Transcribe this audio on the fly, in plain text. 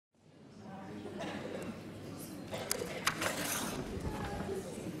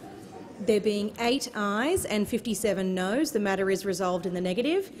There being 8 ayes and 57 noes, the matter is resolved in the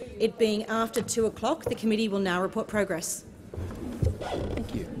negative. It being after 2 o'clock, the committee will now report progress.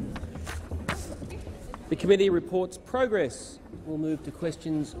 Thank you. The committee reports progress. We'll move to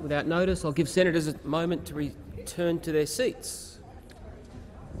questions without notice. I'll give senators a moment to return to their seats.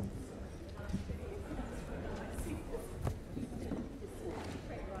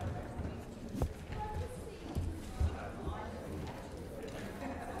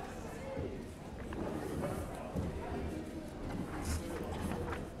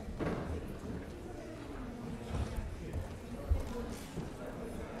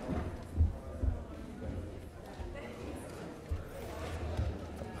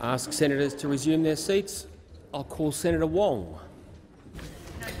 Ask senators to resume their seats. I'll call Senator Wong.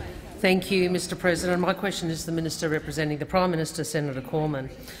 Thank you, Mr President. My question is to the Minister representing the Prime Minister, Senator Cormann.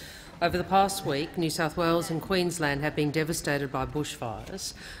 Over the past week, New South Wales and Queensland have been devastated by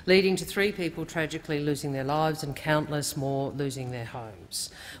bushfires, leading to 3 people tragically losing their lives and countless more losing their homes.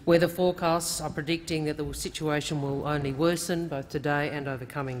 Weather forecasts are predicting that the situation will only worsen both today and over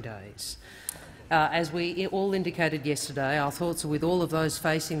coming days. As we all indicated yesterday, our thoughts are with all of those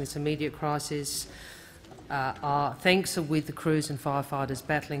facing this immediate crisis. Our thanks are with the crews and firefighters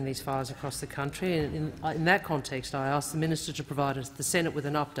battling these fires across the country. And in that context, I ask the Minister to provide the Senate with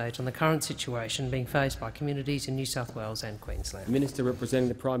an update on the current situation being faced by communities in New South Wales and Queensland. Minister representing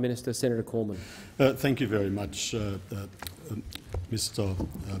the Prime Minister, Senator Cormann. Thank you very much, Mr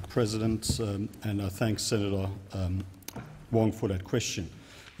President, and I thank Senator Wong for that question.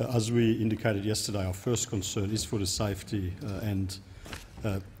 As we indicated yesterday, our first concern is for the safety and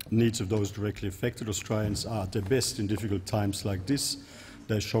needs of those directly affected. Australians are at their best in difficult times like this.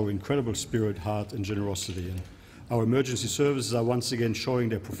 They show incredible spirit, heart and generosity. And our emergency services are once again showing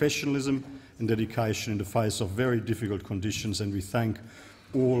their professionalism and dedication in the face of very difficult conditions, and we thank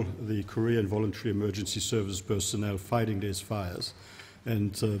all the career and voluntary emergency service personnel fighting these fires.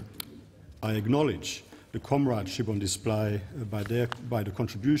 And I acknowledge the comradeship on display by the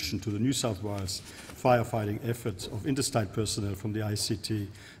contribution to the New South Wales firefighting effort of interstate personnel from the ICT,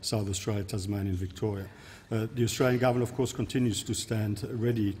 South Australia, Tasmania and Victoria. The Australian Government, of course, continues to stand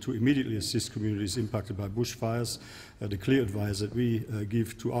ready to immediately assist communities impacted by bushfires. The clear advice that we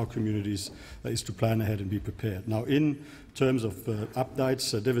give to our communities is to plan ahead and be prepared. Now, in terms of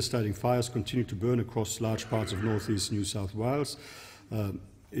updates, devastating fires continue to burn across large parts of northeast New South Wales.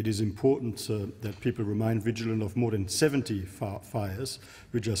 It is important that people remain vigilant of more than 70 fires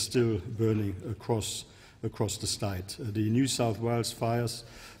which are still burning across the state. The New South Wales fires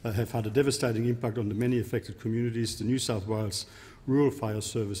have had a devastating impact on the many affected communities. The New South Wales Rural Fire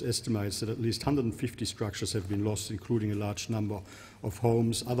Service estimates that at least 150 structures have been lost, including a large number of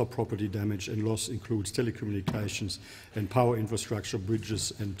homes. Other property damage and loss includes telecommunications and power infrastructure,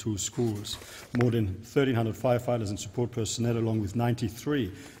 bridges and 2 schools. More than 1,300 firefighters and support personnel, along with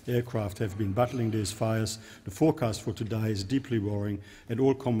 93 aircraft, have been battling these fires. The forecast for today is deeply worrying, and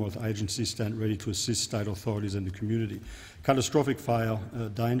all Commonwealth agencies stand ready to assist state authorities and the community. Catastrophic fire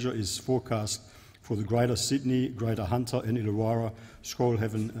danger is forecast for the Greater Sydney, Greater Hunter and Illawarra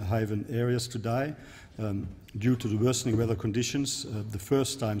Shoalhaven areas today. Due to the worsening weather conditions, the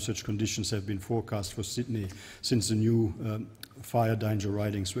first time such conditions have been forecast for Sydney since the new fire danger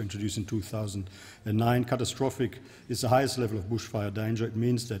ratings were introduced in 2009. Catastrophic is the highest level of bushfire danger. It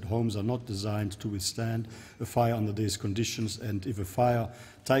means that homes are not designed to withstand a fire under these conditions, and if a fire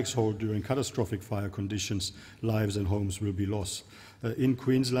takes hold during catastrophic fire conditions, lives and homes will be lost. In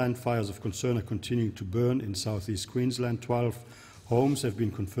Queensland, fires of concern are continuing to burn in southeast Queensland. 12 homes have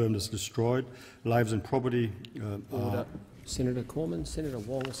been confirmed as destroyed. Lives and property are... Senator Cormann. Senator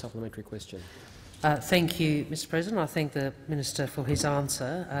Wong, a supplementary question. Thank you, Mr President. I thank the Minister for his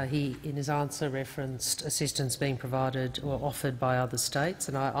answer. He, in his answer, referenced assistance being provided or offered by other states,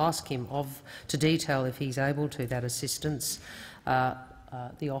 and I ask him to detail, if he's able to, that assistance,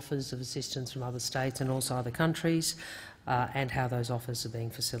 the offers of assistance from other states and also other countries, and how those offers are being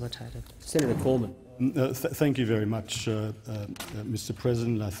facilitated. Senator Cormann. Thank you very much, Mr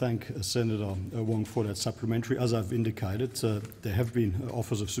President. I thank Senator Wong for that supplementary. As I've indicated, there have been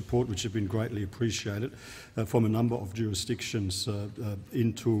offers of support which have been greatly appreciated from a number of jurisdictions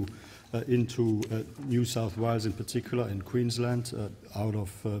into New South Wales in particular and Queensland, out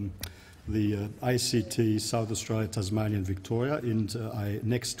of the ICT, South Australia, Tasmania and Victoria. And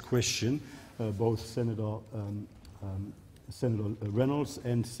next question, both Senator Reynolds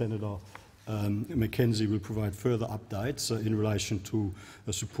and Senator Mackenzie will provide further updates in relation to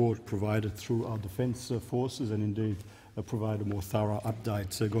support provided through our defence forces, and indeed provide a more thorough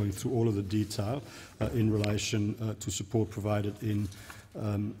update going through all of the detail in relation to support provided in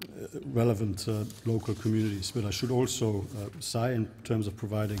relevant local communities. But I should also say, in terms of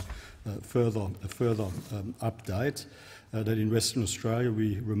providing a further update, that in Western Australia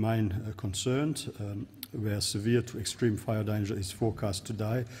we remain concerned where severe to extreme fire danger is forecast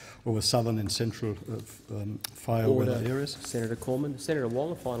today over southern and central fire weather areas. Senator Cormann. Senator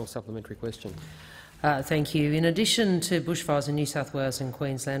Wong, a final supplementary question. Thank you. In addition to bushfires in New South Wales and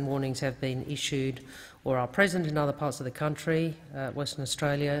Queensland, warnings have been issued or are present in other parts of the country, Western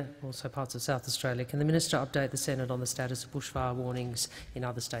Australia, also parts of South Australia. Can the Minister update the Senate on the status of bushfire warnings in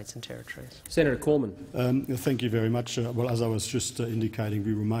other states and territories? Senator Cormann. Thank you very much. Well, as I was just indicating,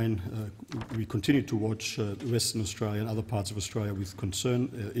 we continue to watch Western Australia and other parts of Australia with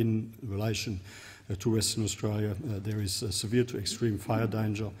concern in relation to Western Australia. There is severe to extreme fire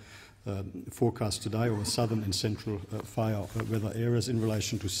danger forecast today over southern and central fire weather areas. In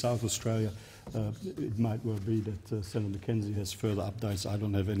relation to South Australia, it might well be that Senator McKenzie has further updates. I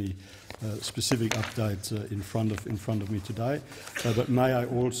don't have any specific updates in front of me today. But may I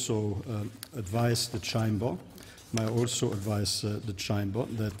also advise the chamber? That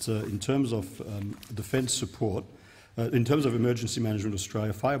in terms of defence support, in terms of emergency management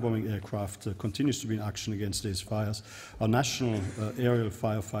Australia, firebombing aircraft continues to be in action against these fires. Our national aerial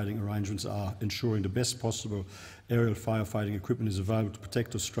firefighting arrangements are ensuring the best possible aerial firefighting equipment is available to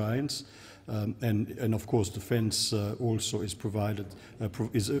protect Australians. And of course, Defence also is available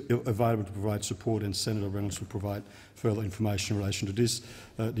to provide support, and Senator Reynolds will provide further information in relation to this.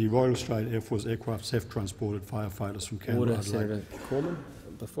 The Royal Australian Air Force aircrafts have transported firefighters from Canberra. Order, Senator Cormann.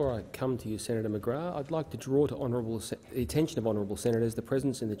 Before I come to you, Senator McGrath, I'd like to draw to the attention of honourable senators the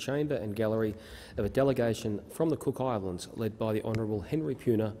presence in the chamber and gallery of a delegation from the Cook Islands led by the Honourable Henry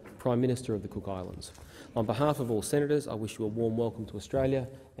Puna, Prime Minister of the Cook Islands. On behalf of all senators, I wish you a warm welcome to Australia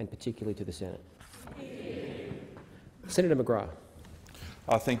and particularly to the Senate. Senator McGrath.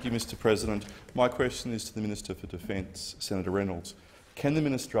 Thank you, Mr President. My question is to the Minister for Defence, Senator Reynolds. Can the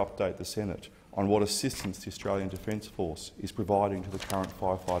Minister update the Senate on what assistance the Australian Defence Force is providing to the current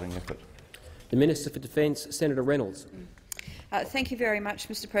firefighting effort? The Minister for Defence, Senator Reynolds. Thank you very much,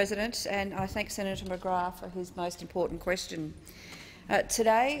 Mr President, and I thank Senator McGrath for his most important question.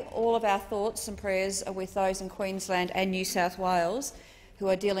 Today, all of our thoughts and prayers are with those in Queensland and New South Wales who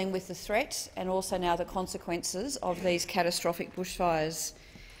are dealing with the threat and also now the consequences of these catastrophic bushfires.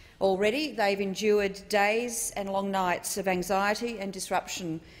 Already, they've endured days and long nights of anxiety and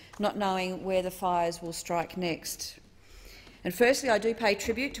disruption, not knowing where the fires will strike next. And firstly, I do pay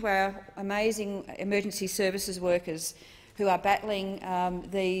tribute to our amazing emergency services workers who are battling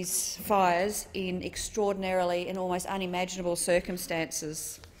these fires in extraordinarily and almost unimaginable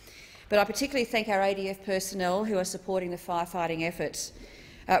circumstances. But I particularly thank our ADF personnel who are supporting the firefighting efforts.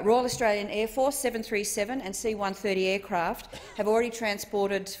 Royal Australian Air Force 737 and C-130 aircraft have already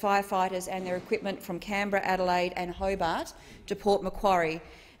transported firefighters and their equipment from Canberra, Adelaide and Hobart to Port Macquarie,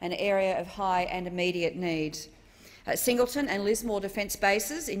 an area of high and immediate need. Singleton and Lismore Defence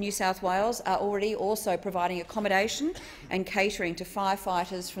bases in New South Wales are already also providing accommodation and catering to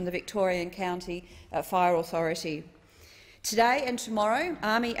firefighters from the Victorian County Fire Authority. Today and tomorrow,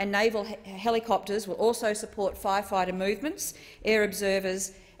 Army and Naval helicopters will also support firefighter movements, air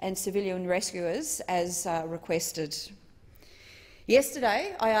observers and civilian rescuers as requested.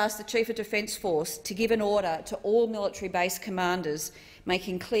 Yesterday, I asked the Chief of Defence Force to give an order to all military base commanders,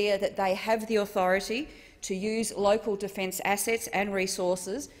 making clear that they have the authority to use local defence assets and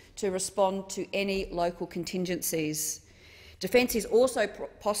resources to respond to any local contingencies. Defence is also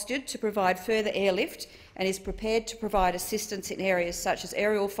postured to provide further airlift and is prepared to provide assistance in areas such as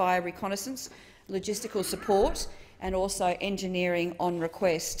aerial fire reconnaissance, logistical support and also engineering on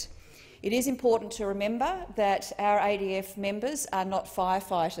request. It is important to remember that our ADF members are not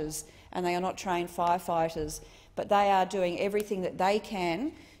firefighters and they are not trained firefighters, but they are doing everything that they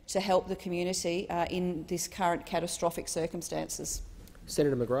can to help the community in this current catastrophic circumstances.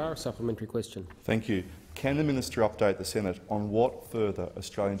 Senator McGrath, a supplementary question. Thank you. Can the Minister update the Senate on what further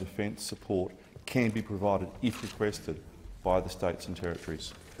Australian defence support can be provided, if requested, by the states and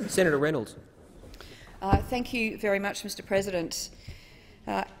territories? Senator Reynolds. Thank you very much, Mr President.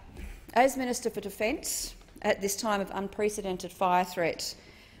 As Minister for Defence, at this time of unprecedented fire threat,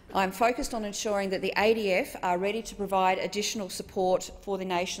 I am focused on ensuring that the ADF are ready to provide additional support for the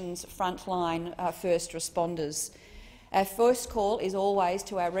nation's frontline first responders. Our first call is always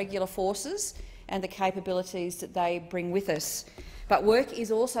to our regular forces and the capabilities that they bring with us. But work is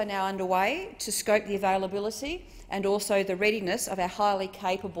also now underway to scope the availability and also the readiness of our highly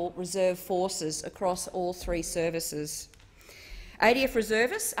capable reserve forces across all three services. ADF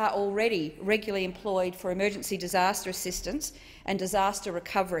reservists are already regularly employed for emergency disaster assistance and disaster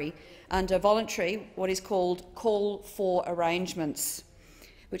recovery under voluntary, what is called call-for arrangements,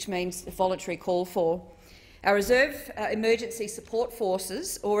 which means voluntary call-for. Our reserve emergency support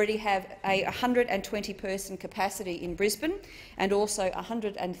forces already have a 120-person capacity in Brisbane and also a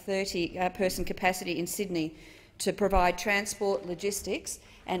 130-person capacity in Sydney to provide transport, logistics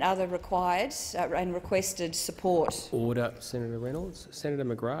and other required and requested support. Order, Senator Reynolds. Senator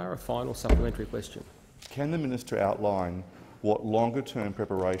McGrath, a final supplementary question. Can the minister outline what longer-term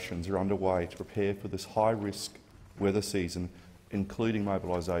preparations are underway to prepare for this high-risk weather season, including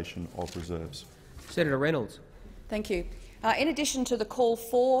mobilisation of reserves? Senator Reynolds. Thank you. In addition to the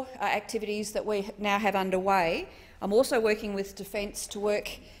call-for activities that we now have underway, I'm also working with Defence to work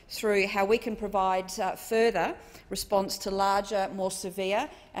through how we can provide further response to larger, more severe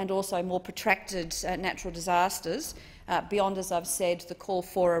and also more protracted natural disasters beyond, as I've said, the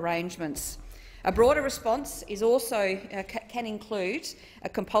call-for arrangements. A broader response is also can include a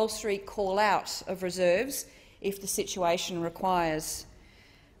compulsory call-out of reserves if the situation requires.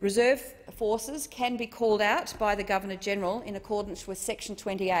 Reserve forces can be called out by the Governor-General in accordance with Section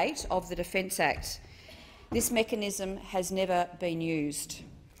 28 of the Defence Act. This mechanism has never been used.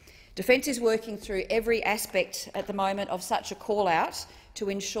 Defence is working through every aspect at the moment of such a call-out to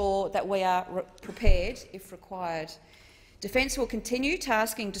ensure that we are prepared if required. Defence will continue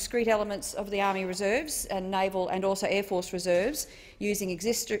tasking discrete elements of the Army Reserves and Naval and also Air Force Reserves using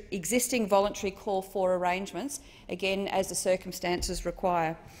existing voluntary call-for arrangements, again as the circumstances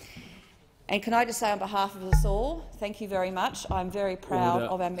require. And can I just say on behalf of us all, thank you very much. I'm very proud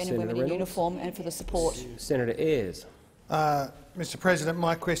of our men and women in uniform and for the support. Senator Ayres. Mr President,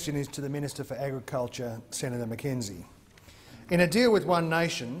 my question is to the Minister for Agriculture, Senator Mackenzie. In a deal with One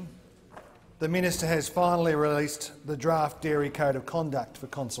Nation, the minister has finally released the draft Dairy Code of Conduct for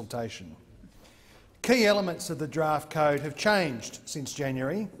consultation. Key elements of the draft code have changed since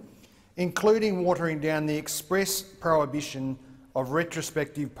January, including watering down the express prohibition of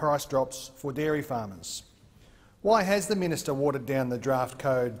retrospective price drops for dairy farmers. Why has the minister watered down the draft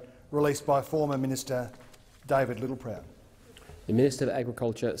code released by former Minister David Littleproud? The Minister for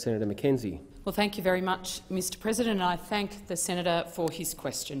Agriculture, Senator Mackenzie. Well, thank you very much, Mr President, and I thank the senator for his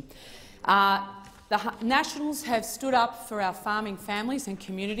question. The Nationals have stood up for our farming families and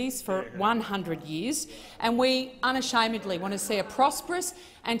communities for 100 years, and we unashamedly want to see a prosperous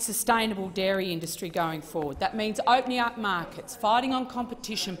and sustainable dairy industry going forward. That means opening up markets, fighting on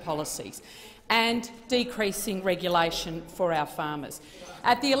competition policies and decreasing regulation for our farmers.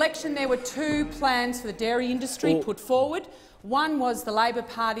 At the election, there were two plans for the dairy industry put forward. One was the Labor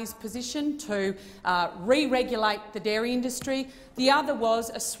Party's position to re-regulate the dairy industry. The other was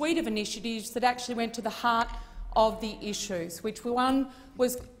a suite of initiatives that actually went to the heart of the issues, which one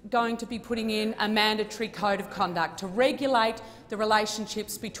was going to be putting in a mandatory code of conduct to regulate the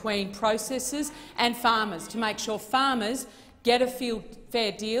relationships between processors and farmers, to make sure farmers get a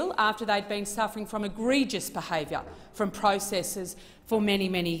fair deal after they'd been suffering from egregious behaviour from processors for many,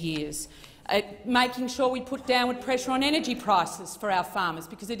 many years. Making sure we put downward pressure on energy prices for our farmers,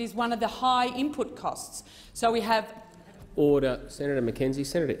 because it is one of the high input costs. So we have— Order. Senator Mackenzie.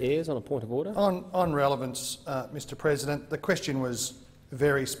 Senator Ayres on a point of order. On relevance, Mr President, the question was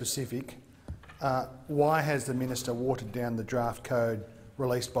very specific. Why has the minister watered down the draft code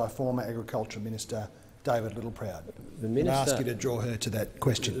released by former Agriculture Minister David Littleproud? I ask you to draw her to that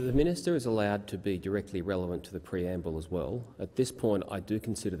question. The minister is allowed to be directly relevant to the preamble as well. At this point, I do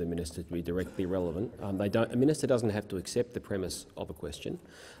consider the minister to be directly relevant. A minister doesn't have to accept the premise of a question.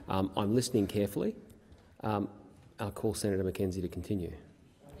 I'm listening carefully. I'll call Senator Mackenzie to continue.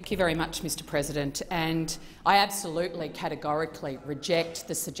 Thank you very much, Mr President. And I absolutely categorically reject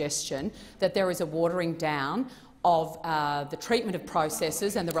the suggestion that there is a watering down of the treatment of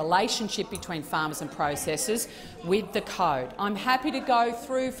processors and the relationship between farmers and processors with the code. I'm happy to go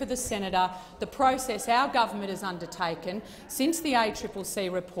through for the senator the process our government has undertaken since the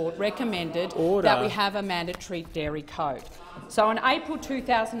ACCC report recommended that we have a mandatory dairy code. So in April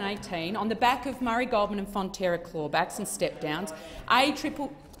 2018, on the back of Murray Goulburn and Fonterra clawbacks and step-downs, ACCC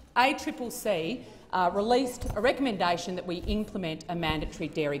released a recommendation that we implement a mandatory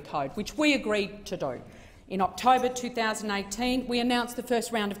dairy code, which we agreed to do. In October 2018, we announced the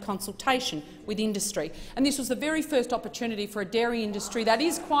first round of consultation with industry, and this was the very first opportunity for a dairy industry that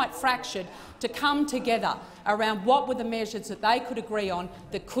is quite fractured to come together around what were the measures that they could agree on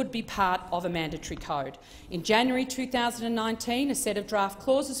that could be part of a mandatory code. In January 2019, a set of draft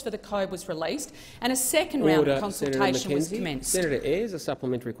clauses for the code was released, and a second round of consultation was commenced. Senator Ayres, a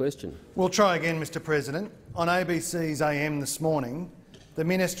supplementary question. We'll try again, Mr President. On ABC's AM this morning, the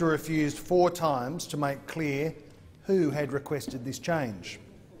minister refused 4 times to make clear who had requested this change.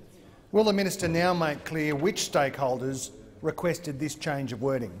 Will the minister now make clear which stakeholders requested this change of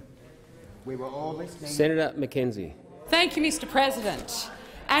wording? We were all listening. Senator Mackenzie. Thank you, Mr President.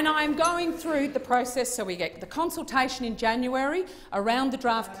 And I'm going through the process. So we get the consultation in January around the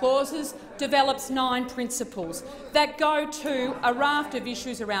draft clauses, develops 9 principles that go to a raft of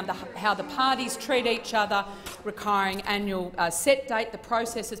issues around how the parties treat each other, requiring annual set date, the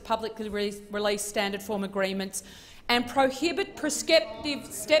process is publicly released standard form agreements, and prohibit prescriptive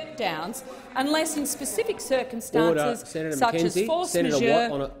step-downs unless in specific circumstances such as force majeure.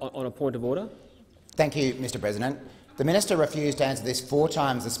 Senator Watt, on a point of order. Thank you, Mr President. The minister refused to answer this 4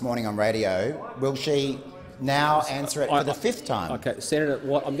 times this morning on radio. Will she now answer it for the 5th time? Okay, Senator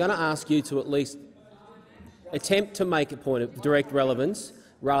Watt, I'm going to ask you to at least attempt to make a point of direct relevance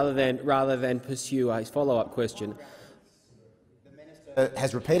rather than pursue a follow-up question. The minister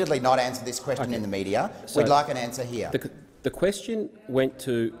has repeatedly not answered this question in the media. We'd like an answer here. The question went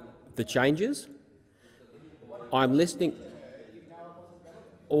to the changes. I'm listening.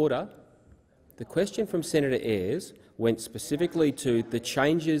 Order. The question from Senator Ayres went specifically to the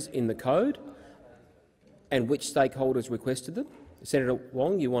changes in the code and which stakeholders requested them. Senator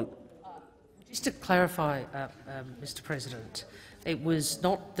Wong, you want— Just to clarify, Mr President, it was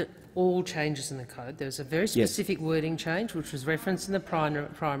not that all changes in the code. There was a very specific wording change which was referenced in the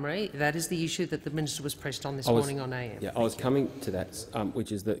primary. That is the issue that the minister was pressed on this morning on AM. Yeah, I was coming to that,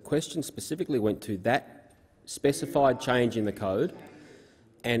 which is the question specifically went to that specified change in the code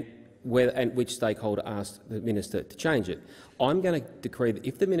and which stakeholder asked the minister to change it. I'm going to decree that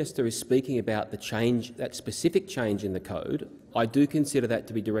if the minister is speaking about the change, that specific change in the code, I do consider that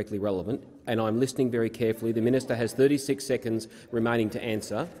to be directly relevant, and I'm listening very carefully. The minister has 36 seconds remaining to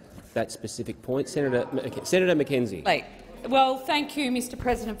answer that specific point. Senator Mackenzie. Well, thank you, Mr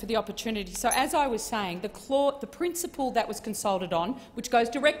President, for the opportunity. So, as I was saying, the principle that was consulted on, which goes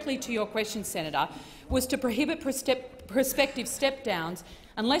directly to your question, Senator, was to prohibit prospective step-downs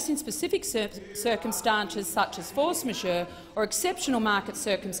unless in specific circumstances such as force majeure or exceptional market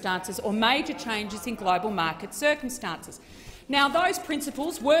circumstances or major changes in global market circumstances. Now, those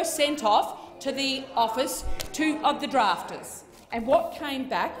principles were sent off to the office of the drafters, and what came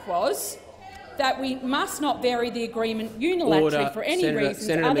back was that we must not vary the agreement unilaterally for any reasons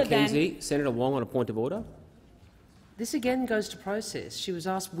other than— Senator Wong, on a point of order. This again goes to process. She was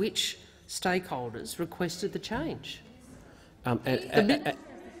asked which stakeholders requested the change. I'll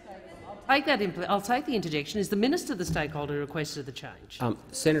take the interjection. Is the minister the stakeholder who requested the change?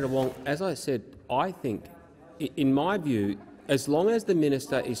 Senator Wong, as I said, I think, in my view, as long as the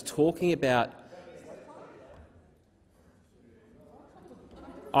minister is talking about—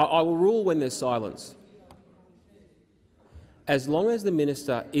 I will rule when there's silence. As long as the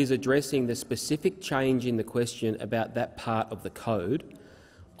minister is addressing the specific change in the question about that part of the code,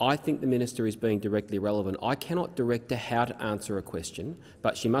 I think the minister is being directly relevant. I cannot direct her how to answer a question,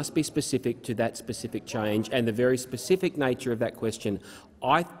 but she must be specific to that specific change and the very specific nature of that question.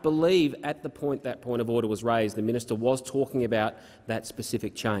 I believe at the point that point of order was raised, the minister was talking about that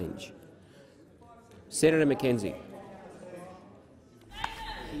specific change. Senator Mackenzie.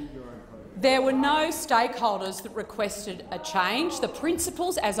 There were no stakeholders that requested a change. The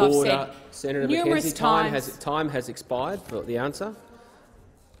principles, as I've said Senator numerous Mackenzie, time has expired for the answer.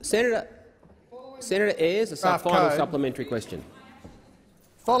 Senator Ayres, a final supplementary question.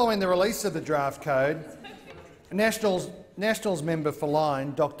 Following the release of the draft code, Nationals member for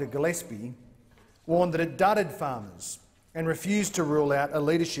Lyne, Dr Gillespie, warned that it dudded farmers and refused to rule out a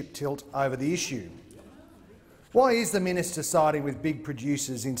leadership tilt over the issue. Why is the minister siding with big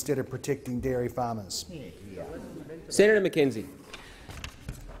producers instead of protecting dairy farmers? Senator Mackenzie.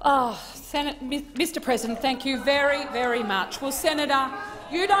 Mr President, thank you very, very much. Well, Senator,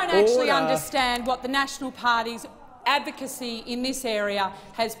 you don't actually understand what the National Party's advocacy in this area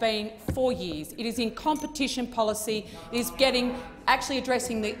has been for years. It is in competition policy. It is actually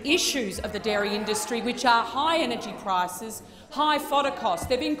addressing the issues of the dairy industry, which are high energy prices, high fodder costs.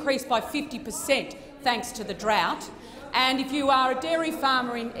 They've increased by 50% thanks to the drought. And if you are a dairy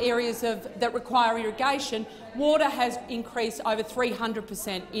farmer in areas that require irrigation, water has increased over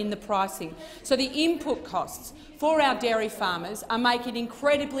 300% in the pricing. So the input costs for our dairy farmers are making it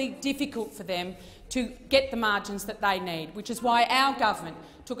incredibly difficult for them to get the margins that they need, which is why our government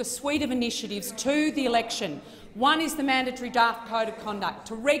took a suite of initiatives to the election. One is the mandatory draft code of conduct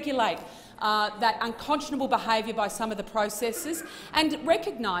to regulate that unconscionable behaviour by some of the processors, and it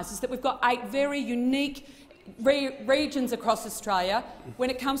recognises that we've got 8 very unique regions across Australia when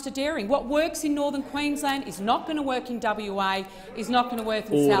it comes to dairying. What works in northern Queensland is not going to work in WA, is not going to work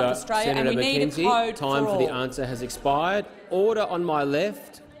in South Australia, Senator and we need a code time for all. the answer has expired. Order on my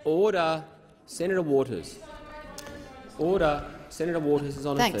left. Order. Senator Waters. Order. Senator Waters is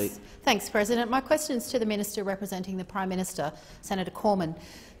on her feet. Thanks, President. My question is to the Minister representing the Prime Minister, Senator Cormann.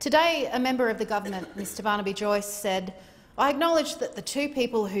 Today, a member of the government, Mr Barnaby Joyce, said, "I acknowledge that the 2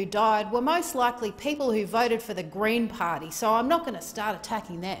 people who died were most likely people who voted for the Green Party, so I'm not going to start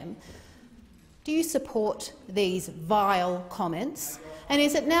attacking them." Do you support these vile comments? And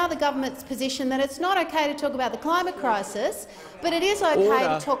is it now the government's position that it's not okay to talk about the climate crisis, but it is okay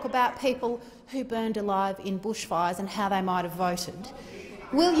to talk about people who burned alive in bushfires and how they might have voted?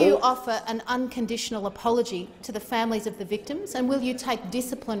 Will you offer an unconditional apology to the families of the victims, and will you take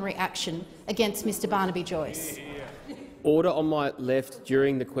disciplinary action against Mr Barnaby Joyce? Order on my left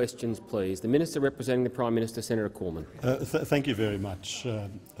during the questions, please. The Minister representing the Prime Minister, Senator Cormann. Thank you very much,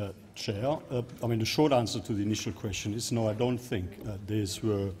 Chair. I mean, the short answer to the initial question is no, I don't think these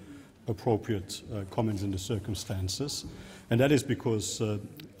were appropriate comments in the circumstances, and that is because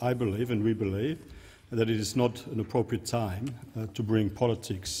I believe, and we believe, that it is not an appropriate time to bring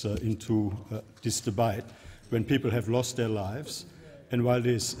politics into this debate when people have lost their lives and while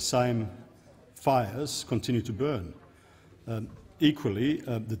these same fires continue to burn. Equally,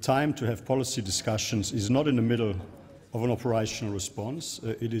 the time to have policy discussions is not in the middle of an operational response.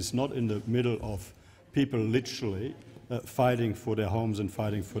 It is not in the middle of people literally fighting for their homes and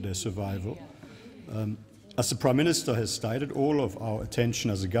fighting for their survival. As the Prime Minister has stated, all of our attention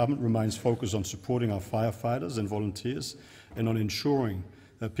as a government remains focused on supporting our firefighters and volunteers and on ensuring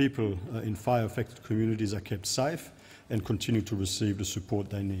that people in fire-affected communities are kept safe and continue to receive the support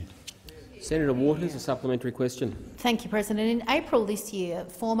they need. Senator Waters, a supplementary question. Thank you, President. In April this year,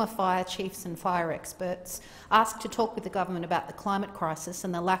 former fire chiefs and fire experts asked to talk with the government about the climate crisis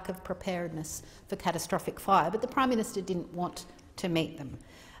and the lack of preparedness for catastrophic fire, but the Prime Minister didn't want to meet them.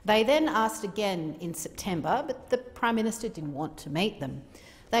 They then asked again in September, but the Prime Minister didn't want to meet them.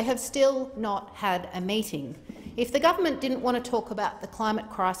 They have still not had a meeting. If the government didn't want to talk about the climate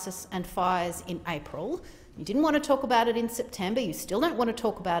crisis and fires in April, you didn't want to talk about it in September, you still don't want to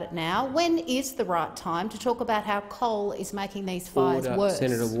talk about it now, when is the right time to talk about how coal is making these fires worse?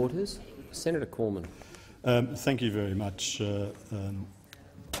 Senator Waters. Senator Cormann. Thank you very much,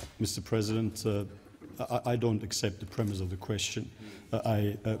 Mr President. I don't accept the premise of the question.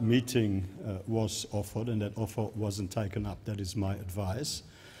 A meeting was offered and that offer wasn't taken up. That is my advice.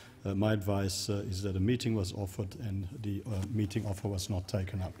 My advice is that a meeting was offered and the meeting offer was not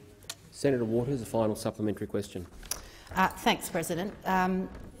taken up. Senator Waters, a final supplementary question. Thanks, President.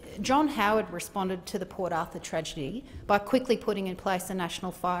 John Howard responded to the Port Arthur tragedy by quickly putting in place a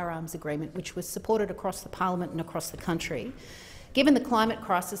national firearms agreement, which was supported across the parliament and across the country. Given the climate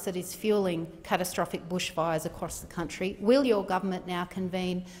crisis that is fuelling catastrophic bushfires across the country, will your government now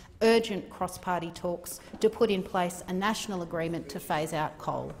convene urgent cross-party talks to put in place a national agreement to phase out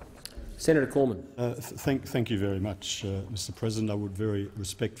coal? Senator Cormann. Thank you very much, Mr President. I would very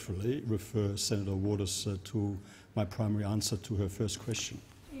respectfully refer Senator Waters to my primary answer to her first question.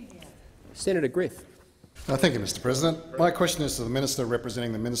 Senator Griff. Thank you, Mr President. My question is to the Minister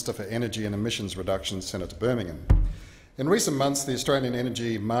representing the Minister for Energy and Emissions Reduction, Senator Birmingham. In recent months, the Australian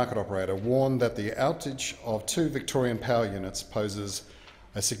Energy Market Operator warned that the outage of 2 Victorian power units poses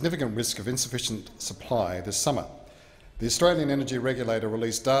a significant risk of insufficient supply this summer. The Australian Energy Regulator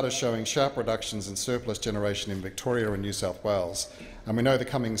released data showing sharp reductions in surplus generation in Victoria and New South Wales, and we know the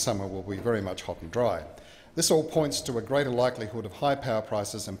coming summer will be very much hot and dry. This all points to a greater likelihood of high power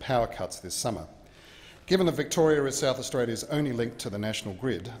prices and power cuts this summer. Given that Victoria is South Australia's only link to the national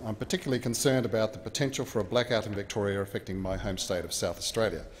grid, I'm particularly concerned about the potential for a blackout in Victoria affecting my home state of South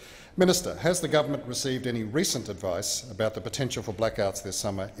Australia. Minister, has the government received any recent advice about the potential for blackouts this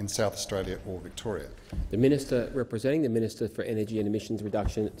summer in South Australia or Victoria? The Minister representing the Minister for Energy and Emissions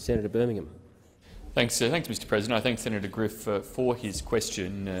Reduction, Senator Birmingham. Thanks, Mr President. I thank Senator Griff for his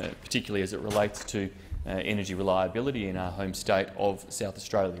question, particularly as it relates to energy reliability in our home state of South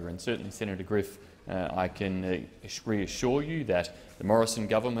Australia. And certainly Senator Griff I can reassure you that the Morrison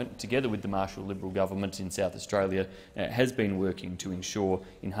government, together with the Marshall Liberal government in South Australia, has been working to ensure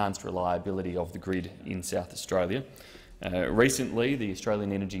enhanced reliability of the grid in South Australia. Recently, the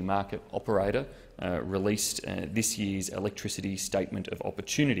Australian Energy Market Operator released this year's Electricity Statement of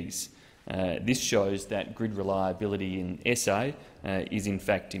Opportunities. This shows that grid reliability in SA is in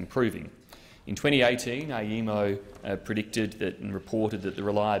fact improving. In 2018, AEMO predicted that and reported that the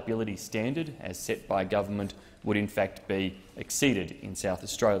reliability standard, as set by government, would in fact be exceeded in South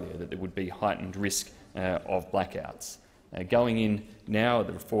Australia, that there would be heightened risk of blackouts. Going in now,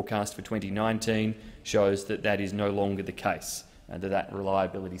 the forecast for 2019 shows that that is no longer the case, and that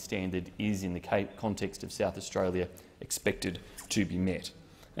reliability standard is, in the context of South Australia, expected to be met.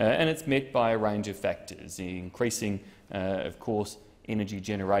 And it's met by a range of factors, increasing, of course, energy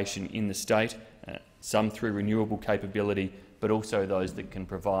generation in the state, some through renewable capability, but also those that can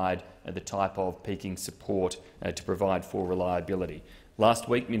provide the type of peaking support to provide for reliability. Last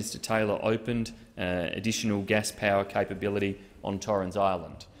week, Minister Taylor opened additional gas power capability on Torrens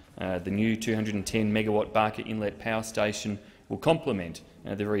Island. The new 210 megawatt Barker Inlet Power Station will complement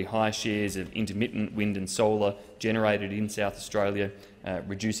the very high shares of intermittent wind and solar generated in South Australia,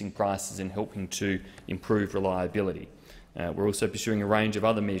 reducing prices and helping to improve reliability. We're also pursuing a range of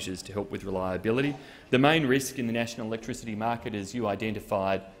other measures to help with reliability. The main risk in the national electricity market, as you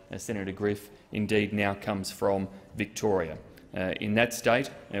identified, Senator Griff, indeed now comes from Victoria. In that state,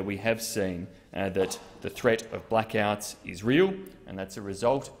 we have seen that the threat of blackouts is real, and that's a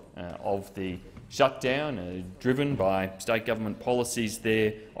result of the shutdown driven by state government policies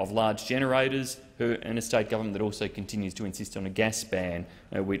there of large generators, and a state government that also continues to insist on a gas ban,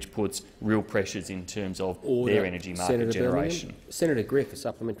 which puts real pressures in terms of their energy market Senator generation. Birmingham. Senator Griff, a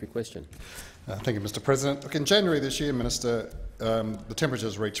supplementary question. Thank you, Mr President. Look, in January this year, Minister, the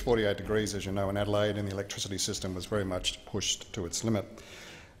temperatures reached 48 degrees, as you know, in Adelaide, and the electricity system was very much pushed to its limit.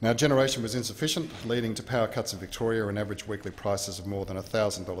 Now, generation was insufficient, leading to power cuts in Victoria and average weekly prices of more than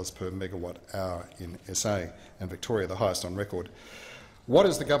 $1,000 per megawatt hour in SA, and Victoria the highest on record. What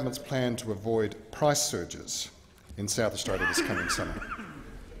is the government's plan to avoid price surges in South Australia this coming summer?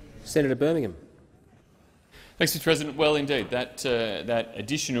 Senator Birmingham. Thanks, Mr President. Well, indeed, that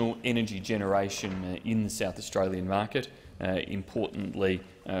additional energy generation in the South Australian market, importantly,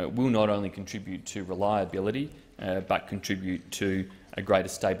 will not only contribute to reliability, but contribute to a greater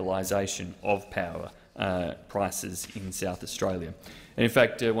stabilisation of power prices in South Australia. And in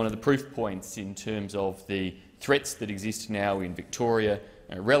fact, one of the proof points in terms of the threats that exist now in Victoria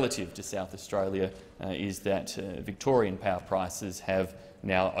relative to South Australia is that Victorian power prices have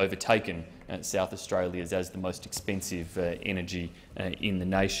now overtaken South Australia's as the most expensive energy in the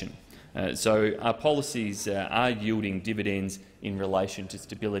nation. So our policies are yielding dividends in relation to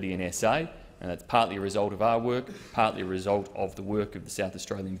stability in SA. That's partly a result of our work, partly a result of the work of the South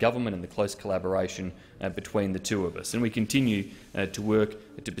Australian government and the close collaboration between the two of us. And we continue to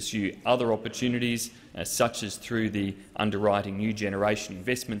work to pursue other opportunities, such as through the Underwriting New Generation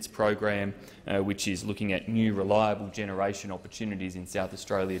Investments program, which is looking at new reliable generation opportunities in South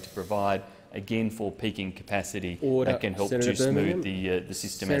Australia to provide, again, for peaking capacity that can help to smooth the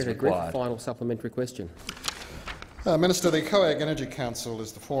system as required. Griff, final supplementary question. Minister, the COAG Energy Council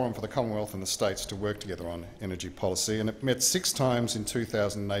is the forum for the Commonwealth and the states to work together on energy policy, and it met 6 times in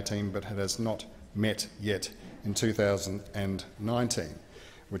 2018, but it has not met yet in 2019,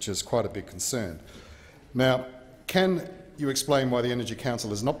 which is quite a big concern. Now, can you explain why the Energy Council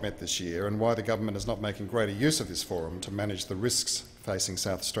has not met this year and why the government is not making greater use of this forum to manage the risks facing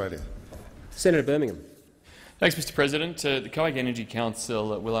South Australia? Senator Birmingham. Thanks, Mr President. The COAG Energy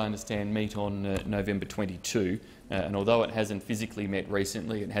Council will, I understand, meet on November 22, and although it hasn't physically met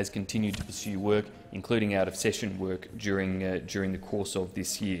recently, it has continued to pursue work, including out-of-session work, during the course of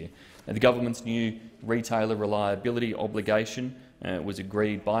this year. The government's new retailer reliability obligation was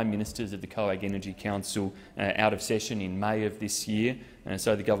agreed by ministers of the COAG Energy Council out of session in May of this year,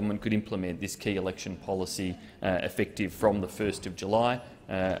 so the government could implement this key election policy effective from the 1st of July,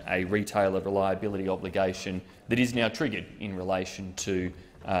 a retailer reliability obligation that is now triggered in relation to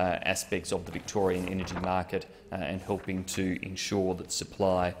aspects of the Victorian energy market and helping to ensure that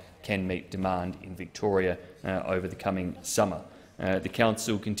supply can meet demand in Victoria over the coming summer. The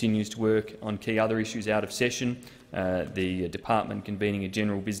Council continues to work on key other issues out of session. The department convening a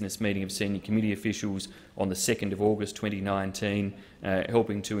general business meeting of senior committee officials on the 2nd of August 2019,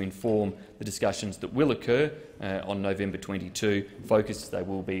 helping to inform the discussions that will occur on November 22, focused they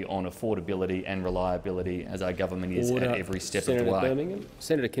will be on affordability and reliability, as our government is at every step of the way. Birmingham.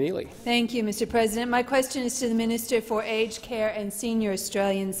 Senator Keneally. Thank you, Mr President. My question is to the Minister for Aged Care and Senior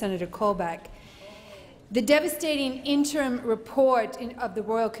Australians, Senator Colbeck. The devastating interim report of the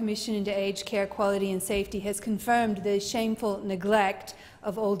Royal Commission into Aged Care Quality and Safety has confirmed the shameful neglect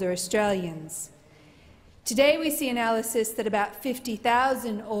of older Australians. Today we see analysis that about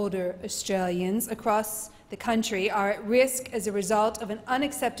 50,000 older Australians across the country are at risk as a result of an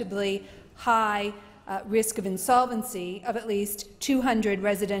unacceptably high risk of insolvency of at least 200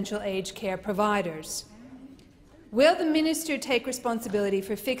 residential aged care providers. Will the minister take responsibility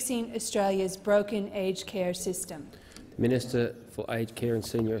for fixing Australia's broken aged care system? The Minister for Aged Care and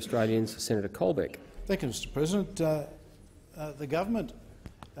Senior Australians, Senator Colbeck. Thank you, Mr. President. The government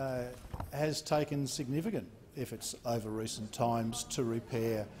has taken significant efforts over recent times to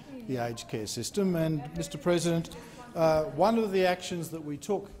repair the aged care system. And, Mr. President, one of the actions that we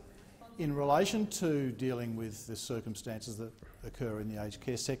took in relation to dealing with the circumstances that occur in the aged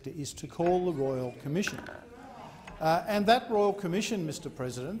care sector is to call the Royal Commission. And that Royal Commission, Mr.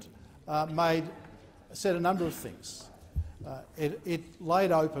 President, said a number of things. It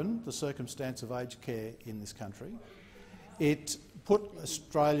laid open the circumstance of aged care in this country. It put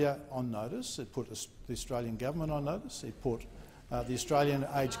Australia on notice. It put the Australian government on notice. It put the Australian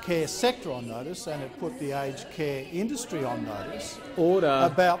aged care sector on notice, and it put the aged care industry on notice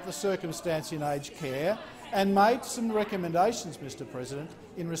about the circumstance in aged care, and made some recommendations, Mr. President,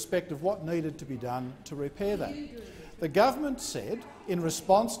 in respect of what needed to be done to repair that. The government said, in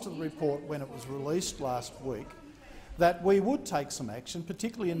response to the report when it was released last week, that we would take some action,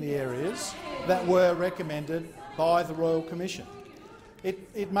 particularly in the areas that were recommended by the Royal Commission.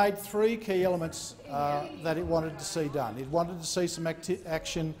 It made three key elements that it wanted to see done. It wanted to see some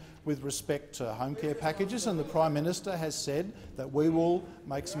action with respect to home care packages, and the Prime Minister has said that we will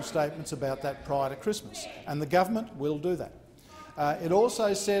make some statements about that prior to Christmas, and the government will do that. It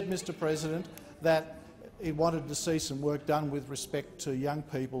also said, Mr. President, that it wanted to see some work done with respect to young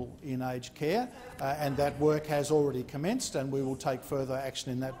people in aged care, and that work has already commenced, and we will take further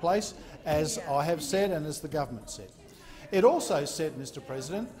action in that place, as I have said and as the government said. It also said, Mr.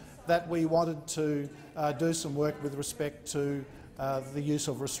 President, that we wanted to do some work with respect to the use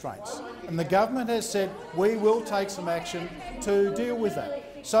of restraints, and the government has said we will take some action to deal with that.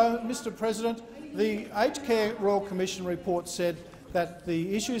 So, Mr. President, the Aged Care Royal Commission report said that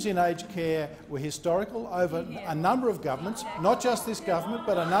the issues in aged care were historical over a number of governments, not just this government,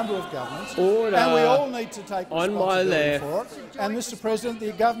 but a number of governments, and we all need to take responsibility for it. And, Mr. President,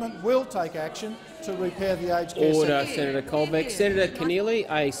 the government will take action to repair the aged care sector. Senator Colbeck. Senator Keneally,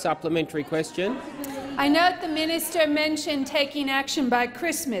 a supplementary question. I note the minister mentioned taking action by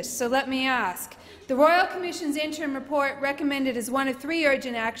Christmas, so let me ask. The Royal Commission's interim report recommended as one of three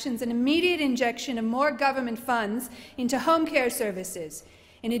urgent actions an immediate injection of more government funds into home care services.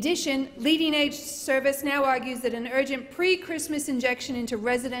 In addition, Leading Age Service now argues that an urgent pre-Christmas injection into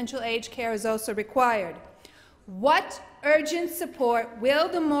residential aged care is also required. What urgent support will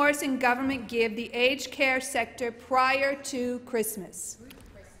the Morrison government give the aged care sector prior to Christmas?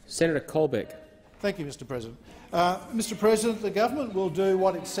 Senator Colbeck. Thank you, Mr. President. Mr. President, the government will do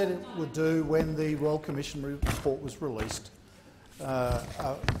what it said it would do when the Royal Commission report was released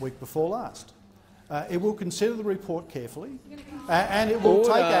a week before last. It will consider the report carefully, and it will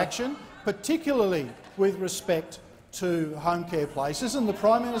take action, particularly with respect to home care places. And the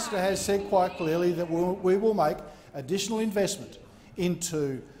Prime Minister has said quite clearly that we will make additional investment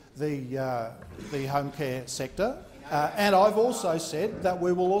into the home care sector. And I've also said that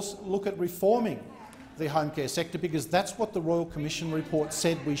we will also look at reforming the home care sector, because that's what the Royal Commission report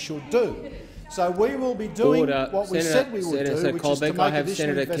said we should do. So we will be doing what we said we would do, which is to make additional investment in the sector.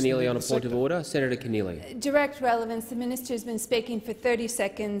 Senator Keneally on a point of order. Senator Keneally. Direct relevance. The minister has been speaking for 30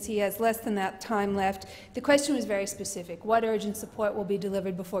 seconds. He has less than that time left. The question was very specific. What urgent support will be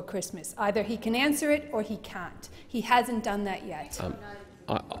delivered before Christmas? Either he can answer it or he can't. He hasn't done that yet.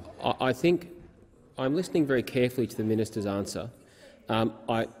 I think I'm listening very carefully to the minister's answer.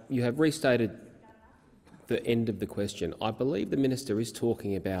 You have restated the end of the question. I believe the minister is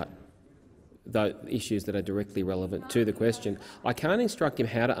talking about the issues that are directly relevant to the question. I can't instruct him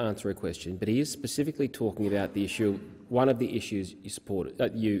how to answer a question, but he is specifically talking about the issue, one of the issues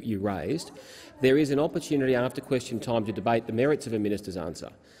you raised. There is an opportunity after question time to debate the merits of a minister's answer.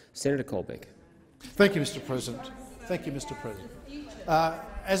 Senator Colbeck. Thank you, Mr. President. Thank you, Mr. President.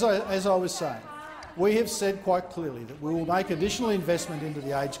 As I was saying, we have said quite clearly that we will make additional investment into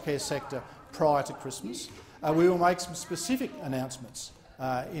the aged care sector prior to Christmas. We will make some specific announcements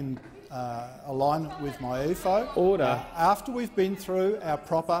in alignment with my EFO after we've been through our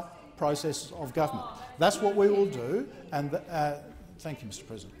proper process of government. That's what we will do. And thank you, Mr.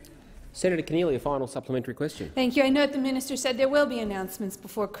 President. Senator Keneally, a final supplementary question. Thank you. I note the minister said there will be announcements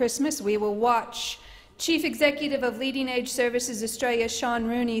before Christmas. We will watch Chief Executive of Leading Age Services Australia, Sean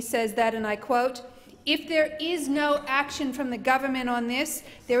Rooney, says that, and I quote, "If there is no action from the government on this,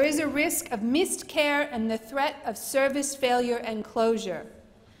 there is a risk of missed care and the threat of service failure and closure."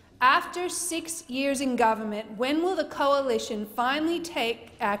 After 6 years in government, when will the coalition finally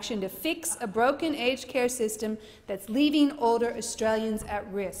take action to fix a broken aged care system that's leaving older Australians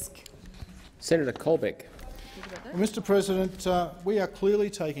at risk? Senator Colbeck. Well, Mr. President, we are clearly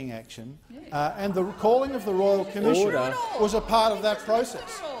taking action, and the calling of the Royal Commission was a part of that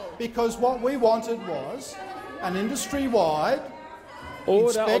process, because what we wanted was an industry-wide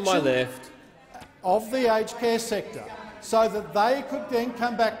inspection of the aged care sector, so that they could then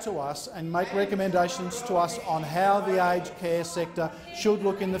come back to us and make recommendations to us on how the aged care sector should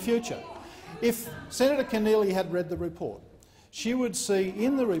look in the future. If Senator Keneally had read the report, she would see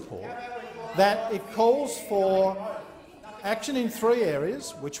in the report that it calls for action in 3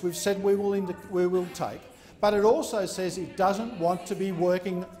 areas, which we've said we will take, but it also says it doesn't want to be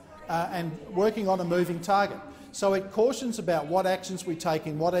working on a moving target. So it cautions about what actions we take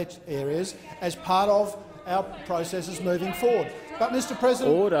in what areas as part of our processes moving forward. But, Mr.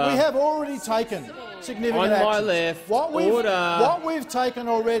 President, we have already taken significant actions. On my left. What we've taken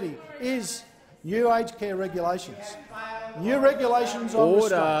already is new aged care regulations, new regulations on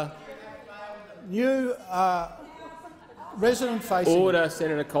restraint, new resident-facing. Order,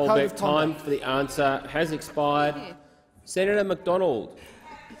 Senator Colbeck. Time for the answer has expired. Senator McDonald.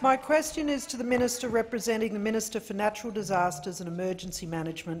 My question is to the Minister representing the Minister for Natural Disasters and Emergency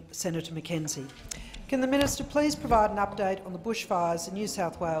Management, Senator Mackenzie. Can the Minister please provide an update on the bushfires in New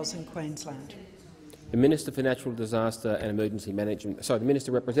South Wales and Queensland? The Minister for Natural Disaster and Emergency Management, the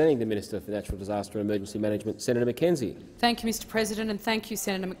Minister representing the Minister for Natural Disaster and Emergency Management, Senator Mackenzie. Thank you, Mr. President, and thank you,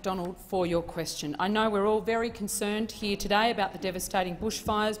 Senator McDonald, for your question. I know we're all very concerned here today about the devastating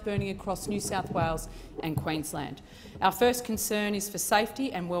bushfires burning across New South Wales and Queensland. Our first concern is for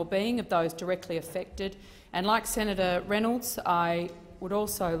safety and well-being of those directly affected, and like Senator Reynolds, I would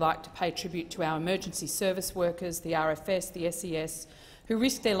also like to pay tribute to our emergency service workers, the RFS, the SES, who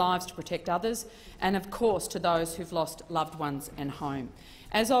risk their lives to protect others, and of course to those who've lost loved ones and home.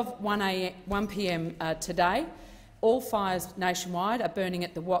 As of 1 p.m. Today, all fires nationwide are burning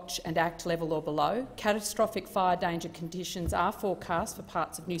at the watch and act level or below. Catastrophic fire danger conditions are forecast for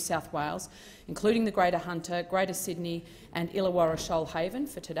parts of New South Wales, including the Greater Hunter, Greater Sydney and Illawarra Shoalhaven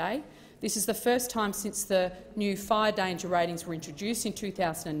for today. This is the first time since the new fire danger ratings were introduced in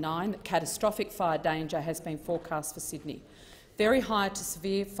 2009 that catastrophic fire danger has been forecast for Sydney. Very high to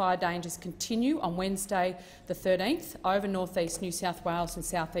severe fire dangers continue on Wednesday the 13th over north-east New South Wales and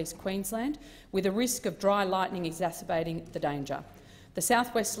south-east Queensland, with a risk of dry lightning exacerbating the danger. The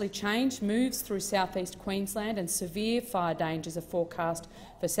southwesterly change moves through south-east Queensland, and severe fire dangers are forecast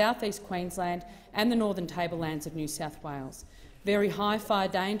for south-east Queensland and the northern tablelands of New South Wales. Very high fire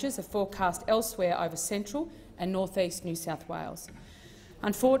dangers are forecast elsewhere over central and north-east New South Wales.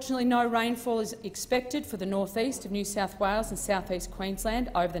 Unfortunately, no rainfall is expected for the north-east of New South Wales and south-east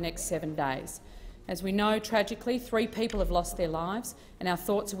Queensland over the next 7 days. As we know, tragically, 3 people have lost their lives, and our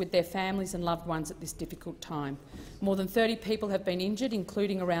thoughts are with their families and loved ones at this difficult time. More than 30 people have been injured,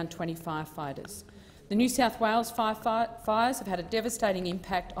 including around 20 firefighters. The New South Wales fires have had a devastating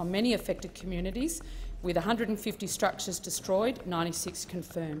impact on many affected communities, with 150 structures destroyed, 96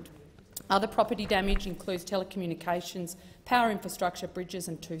 confirmed. Other property damage includes telecommunications, power infrastructure, bridges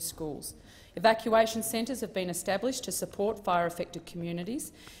and 2 schools. Evacuation centres have been established to support fire-affected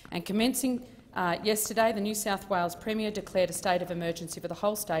communities, and commencing yesterday, the New South Wales Premier declared a state of emergency for the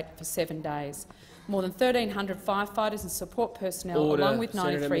whole state for 7 days. More than 1,300 firefighters and support personnel, along with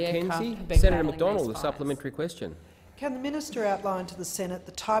 93 aircraft, have been Senator McDonald, a supplementary question. Can the Minister outline to the Senate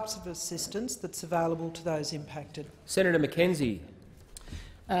the types of assistance that's available to those impacted? Senator Mackenzie.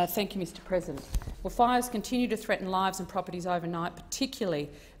 Thank you, Mr. President. Well, fires continue to threaten lives and properties overnight, particularly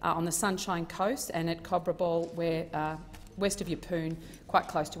on the Sunshine Coast and at Cobra Ball, where west of Yeppoon, quite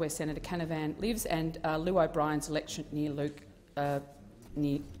close to where Senator Canavan lives, and Lou O'Brien's election near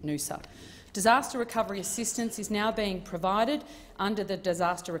Noosa. Disaster recovery assistance is now being provided under the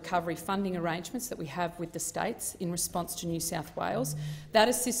disaster recovery funding arrangements that we have with the states in response to New South Wales. That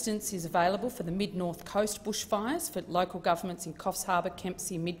assistance is available for the Mid-North Coast bushfires for local governments in Coffs Harbour,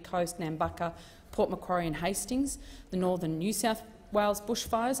 Kempsey, Mid-Coast, Nambucca, Port Macquarie and Hastings, the northern New South Wales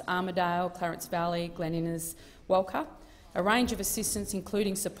bushfires, Armidale, Clarence Valley, Glen Innes, Walker. a range of assistance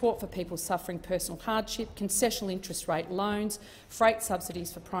including support for people suffering personal hardship, concessional interest rate loans, freight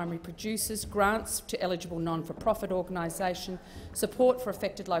subsidies for primary producers, grants to eligible non-for-profit organisations, support for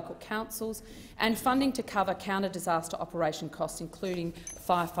affected local councils and funding to cover counter-disaster operation costs, including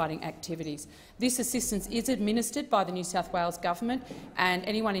firefighting activities. This assistance is administered by the New South Wales Government, and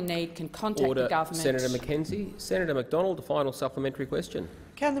anyone in need can contact the government. Senator Mackenzie. Senator McDonald, the final supplementary question.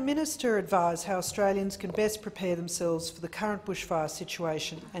 Can the minister advise how Australians can best prepare themselves for the current bushfire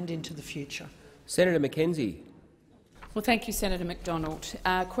situation and into the future? Senator Mackenzie. Well, thank you, Senator McDonald.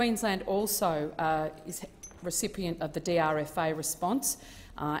 Queensland also is recipient of the DRFA response,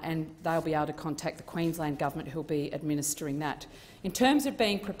 and they'll be able to contact the Queensland Government, who will be administering that. In terms of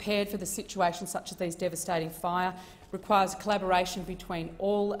being prepared for the situations such as these devastating fire, requires collaboration between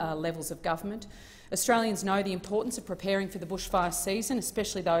all levels of government. Australians know the importance of preparing for the bushfire season,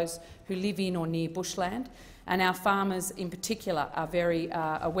 especially those who live in or near bushland, and our farmers in particular are very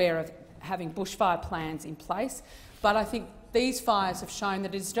aware of having bushfire plans in place. But I think these fires have shown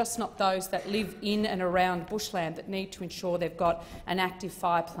that it's just not those that live in and around bushland that need to ensure they've got an active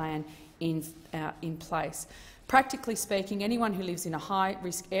fire plan in place. Practically speaking, anyone who lives in a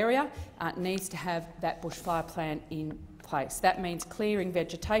high-risk area needs to have that bushfire plan in place. That means clearing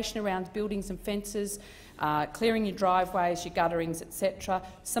vegetation around buildings and fences, clearing your driveways, your gutterings, etc.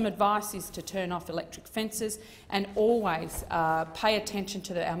 Some advice is to turn off electric fences and always pay attention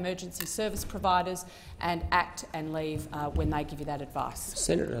to our emergency service providers and act and leave when they give you that advice.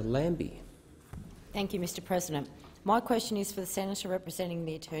 Senator Lambie. Thank you, Mr President. My question is for the Senator representing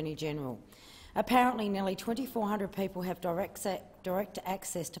the Attorney-General. Apparently, nearly 2,400 people have direct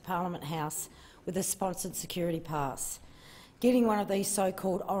access to Parliament House with a sponsored security pass. Getting one of these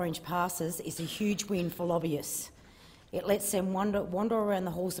so-called orange passes is a huge win for lobbyists. It lets them wander around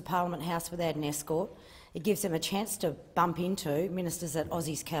the halls of Parliament House without an escort. It gives them a chance to bump into ministers at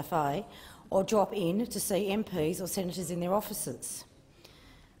Aussie's Cafe or drop in to see MPs or senators in their offices.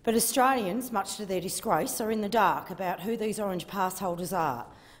 But Australians, much to their disgrace, are in the dark about who these orange pass holders are,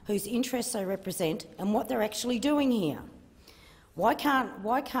 whose interests they represent and what they're actually doing here. Why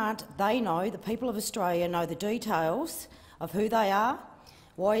can't they know, the people of Australia know the details of who they are?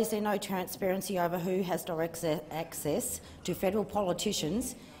 Why is there no transparency over who has direct access to federal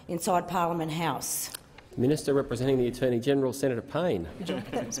politicians inside Parliament House? Minister representing the Attorney-General, Senator Payne. Would you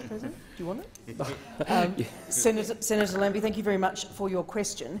like that, Mr President? Do you want it? Senator Lambie, thank you very much for your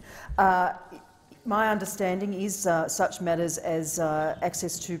question. My understanding is such matters as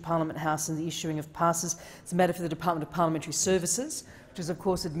access to Parliament House and the issuing of passes is a matter for the Department of Parliamentary Services, which is of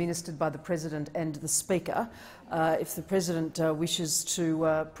course administered by the President and the Speaker. If the President wishes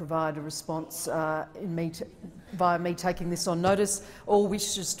to provide a response via me taking this on notice, or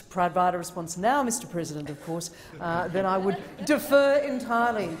wishes to provide a response now, Mr President, of course, then I would defer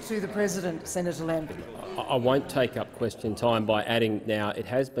entirely to the President, Senator Lambie. I won't take up question time by adding now it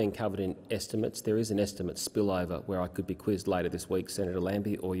has been covered in estimates. There is an estimate spillover where I could be quizzed later this week, Senator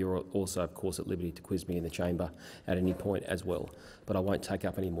Lambie, or you're also, of course, at liberty to quiz me in the chamber at any point as well. But I won't take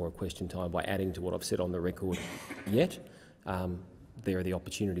up any more question time by adding to what I've said on the record yet. There are the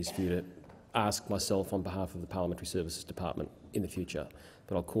opportunities for you to ask myself on behalf of the Parliamentary Services Department in the future,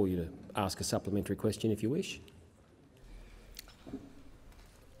 but I'll call you to ask a supplementary question if you wish.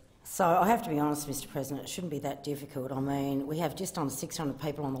 So I have to be honest, Mr President, it shouldn't be that difficult. I mean, we have just under 600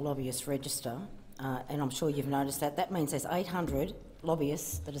 people on the lobbyist register, and I'm sure you've noticed that. That means there's 800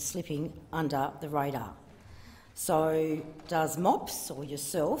 lobbyists that are slipping under the radar. So does MOPS or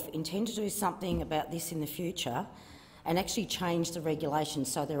yourself intend to do something about this in the future and actually change the regulations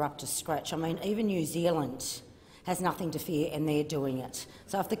so they're up to scratch? I mean, even New Zealand has nothing to fear and they're doing it.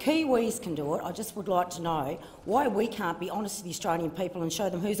 So if the Kiwis can do it, I just would like to know why we can't be honest with the Australian people and show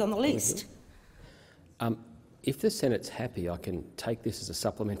them who's on the list. If the Senate's happy, I can take this as a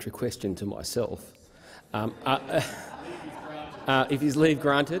supplementary question to myself. If his leave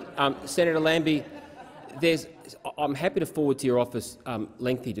granted. Senator Lambie, I'm happy to forward to your office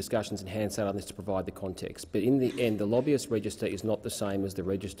lengthy discussions in Hansard on this to provide the context, but in the end the lobbyist register is not the same as the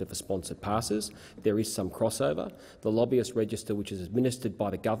register for sponsored passes. There is some crossover. The lobbyist register, which is administered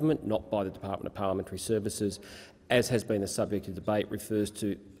by the government, not by the Department of Parliamentary Services, as has been the subject of debate, refers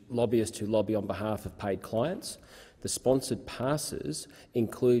to lobbyists who lobby on behalf of paid clients. The sponsored passes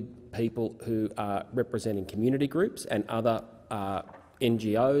include people who are representing community groups and other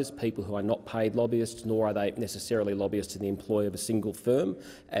NGOs, people who are not paid lobbyists, nor are they necessarily lobbyists in the employ of a single firm,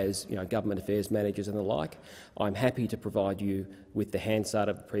 as government affairs managers and the like. I'm happy to provide you with the Hansard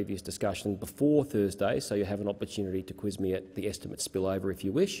of the previous discussion before Thursday, so you have an opportunity to quiz me at the estimate spillover if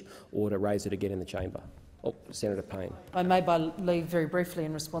you wish, or to raise it again in the chamber. Oh, Senator Payne. I may by leave very briefly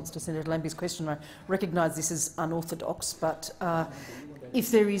in response to Senator Lambie's question. I recognise this is unorthodox, but if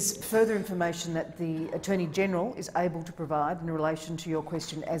there is further information that the Attorney-General is able to provide in relation to your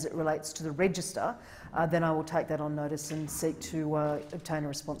question as it relates to the register, then I will take that on notice and seek to obtain a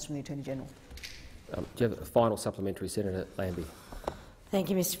response from the Attorney-General. Do you have a final supplementary, Senator Lambie? Thank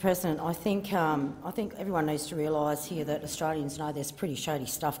you, Mr President. I think everyone needs to realise here that Australians know there's pretty shady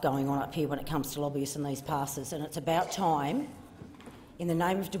stuff going on up here when it comes to lobbyists and these passes, and it's about time, in the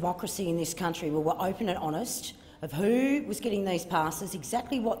name of democracy in this country, we were open and honest of who was getting these passes,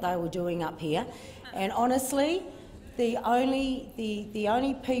 exactly what they were doing up here, and honestly, the only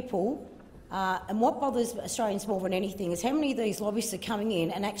people. And what bothers Australians more than anything is how many of these lobbyists are coming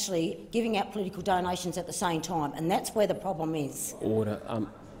in and actually giving out political donations at the same time, and that's where the problem is. Order.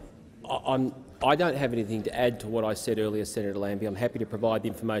 I don't have anything to add to what I said earlier, Senator Lambie. I'm happy to provide the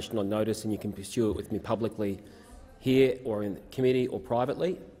information on notice, and you can pursue it with me publicly here or in the committee or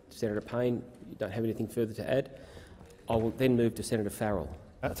privately. Senator Payne, you don't have anything further to add. I will then move to Senator Farrell.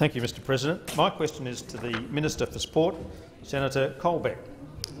 Thank you, Mr President. My question is to the Minister for Sport, Senator Colbeck.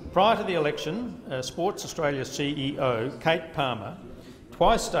 Prior to the election, Sports Australia CEO Kate Palmer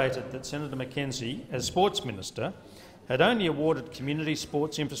twice stated that Senator Mackenzie, as Sports Minister, had only awarded community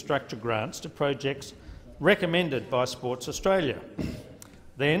sports infrastructure grants to projects recommended by Sports Australia.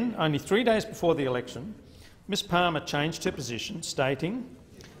 Then, only 3 days before the election, Ms Palmer changed her position, stating,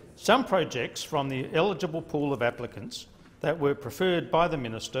 "Some projects from the eligible pool of applicants that were preferred by the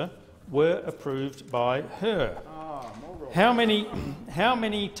Minister were approved by her." How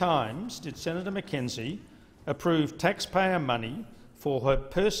many times did Senator Mackenzie approve taxpayer money for her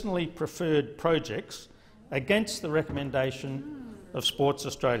personally preferred projects against the recommendation of Sports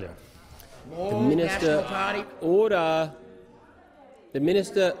Australia? The Minister. Order. The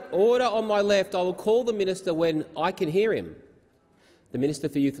Minister. Order on my left. I will call the Minister when I can hear him. The Minister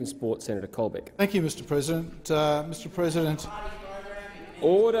for Youth and Sport, Senator Colbeck. Thank you, Mr President. Mr President.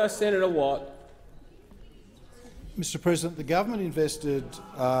 Order, Senator Watt. Mr President, the government invested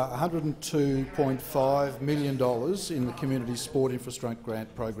 $102.5 million in the Community Sport Infrastructure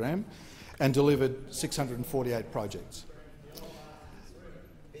Grant Program and delivered 648 projects.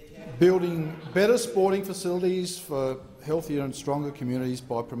 Building better sporting facilities for healthier and stronger communities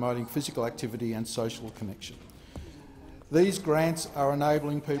by promoting physical activity and social connection. These grants are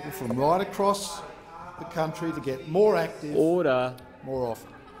enabling people from right across the country to get more active more often.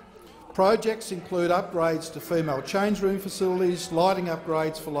 Projects include upgrades to female change room facilities, lighting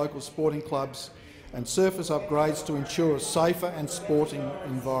upgrades for local sporting clubs and surface upgrades to ensure a safer and sporting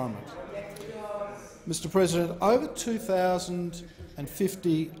environment. Mr President, over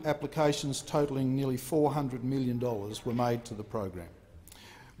 2,050 applications totalling nearly $400 million were made to the program,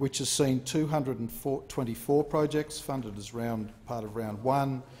 which has seen 224 projects funded as part of Round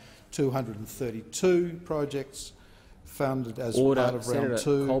 1, 232 projects funded as part of Round 2.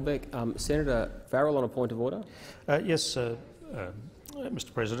 Senator Colbeck. Senator Farrell on a point of order. Yes,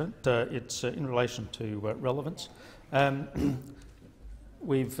 Mr President. It's in relation to relevance.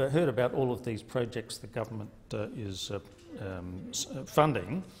 We've heard about all of these projects the government is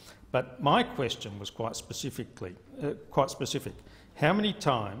funding, but my question was quite specific. How many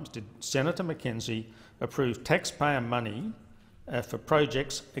times did Senator Mackenzie approve taxpayer money for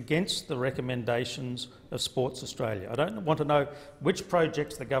projects against the recommendations of Sports Australia? I don't want to know which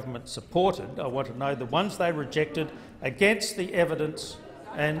projects the government supported. I want to know the ones they rejected against the evidence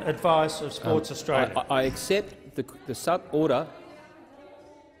and advice of Sports Australia. I accept the sub-order.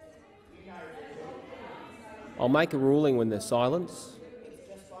 I'll make a ruling when there's silence.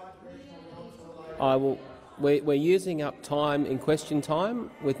 We're using up time in question time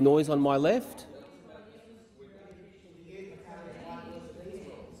with noise on my left.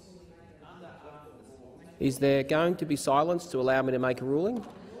 Is there going to be silence to allow me to make a ruling?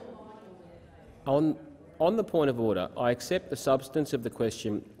 On the point of order, I accept the substance of the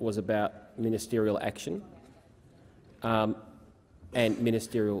question was about ministerial action and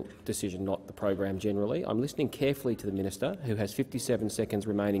ministerial decision, not the program generally. I'm listening carefully to the minister, who has 57 seconds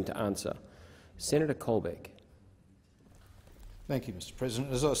remaining to answer. Senator Colbeck. Thank you, Mr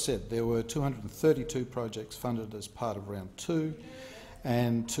President. As I said, there were 232 projects funded as part of Round 2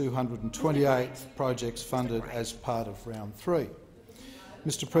 and 228 projects funded as part of Round 3.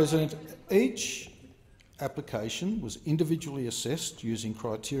 Mr President, each application was individually assessed using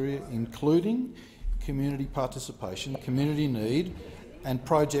criteria including community participation, community need and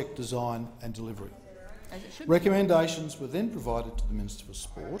project design and delivery. Recommendations were then provided to the Minister for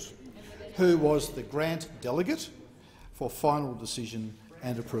Sport, who was the grant delegate for final decision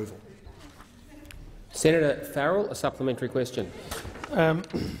and approval. Senator Farrell, a supplementary question.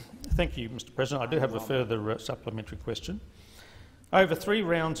 Thank you, Mr President. I do have a further supplementary question. Over 3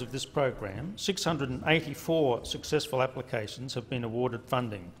 rounds of this program, 684 successful applications have been awarded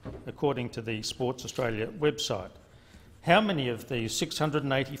funding, according to the Sports Australia website. How many of these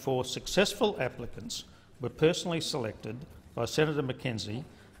 684 successful applicants were personally selected by Senator Mackenzie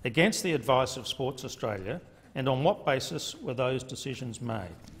against the advice of Sports Australia, and on what basis were those decisions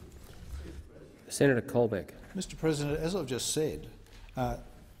made? Senator Colbeck. Mr President, as I've just said,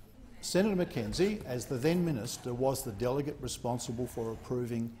 Senator Mackenzie, as the then minister, was the delegate responsible for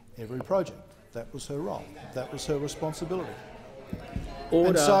approving every project. That was her role. That was her responsibility. Order.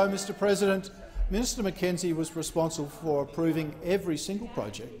 And so, Mr President, Minister Mackenzie was responsible for approving every single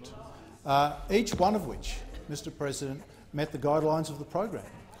project, each one of which, Mr President, met the guidelines of the program.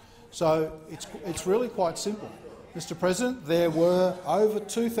 So it's really quite simple. Mr President, there were over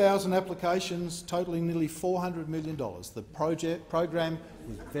 2,000 applications totalling nearly $400 million. The program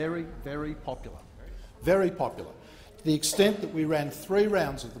was very, very popular. Very popular. To the extent that we ran 3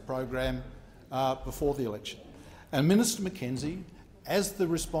 rounds of the program before the election. And Minister Mackenzie, as the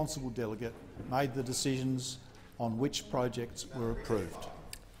responsible delegate, made the decisions on which projects were approved.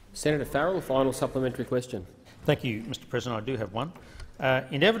 Senator Farrell, a final supplementary question. Thank you, Mr President. I do have one.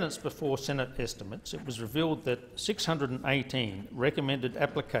 In evidence before Senate estimates, it was revealed that 618 recommended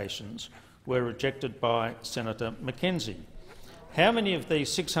applications were rejected by Senator Mackenzie. How many of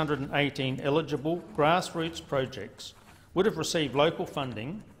these 618 eligible grassroots projects would have received local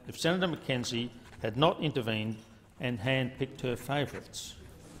funding if Senator Mackenzie had not intervened and hand-picked her favourites?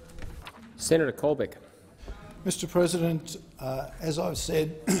 Senator Colbeck. Mr President, as I've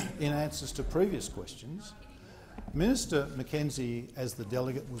said in answers to previous questions, Minister Mackenzie, as the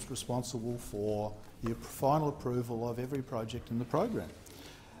delegate, was responsible for the final approval of every project in the program.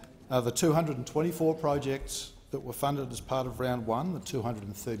 The 224 projects that were funded as part of round 1, the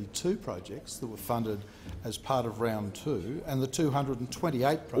 232 projects that were funded as part of round 2, and the 228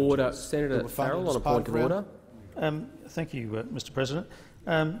 projects order. Senator Farrell, on a point of order. Thank you, Mr President.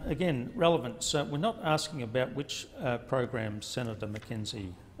 Again, relevance. We're not asking about which programs Senator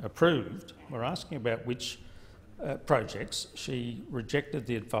Mackenzie approved. We're asking about which projects she rejected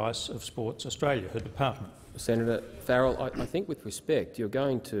the advice of Sports Australia, her department. Senator Farrell, I think with respect, you're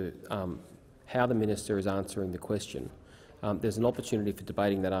going to how the minister is answering the question. There's an opportunity for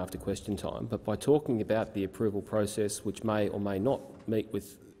debating that after question time, but by talking about the approval process, which may or may not meet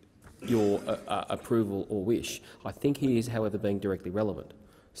with your approval or wish, I think he is, however, being directly relevant.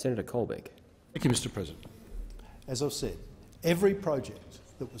 Senator Colbeck. Thank you, Mr President. As I've said, every project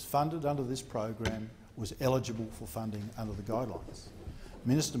that was funded under this program was eligible for funding under the guidelines.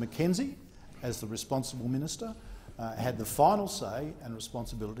 Minister Mackenzie, as the responsible minister, had the final say and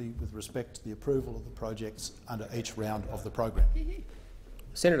responsibility with respect to the approval of the projects under each round of the program.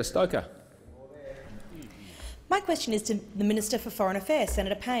 Senator Stoker. My question is to the Minister for Foreign Affairs,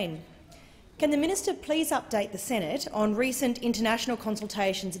 Senator Payne. Can the minister please update the Senate on recent international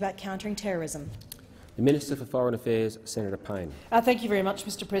consultations about countering terrorism? The Minister for Foreign Affairs, Senator Payne. Thank you very much,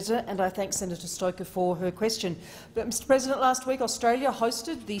 Mr President, and I thank Senator Stoker for her question. But, Mr President, last week Australia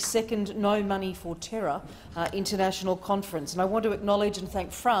hosted the second No Money for Terror international conference, and I want to acknowledge and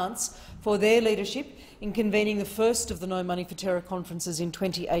thank France for their leadership in convening the first of the No Money for Terror conferences in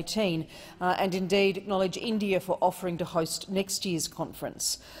 2018, and indeed acknowledge India for offering to host next year's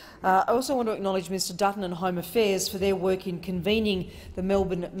conference. I also want to acknowledge Mr Dutton and Home Affairs for their work in convening the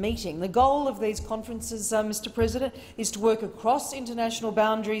Melbourne meeting. The goal of these conferences, Mr President, is to work across international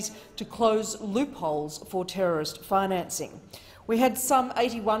boundaries to close loopholes for terrorist financing. We had some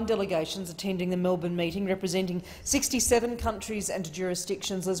 81 delegations attending the Melbourne meeting, representing 67 countries and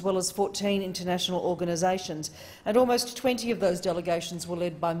jurisdictions, as well as 14 international organisations, and almost 20 of those delegations were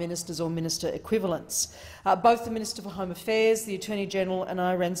led by ministers or minister equivalents. Both the Minister for Home Affairs, the Attorney-General and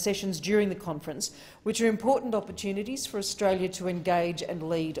I ran sessions during the conference, which are important opportunities for Australia to engage and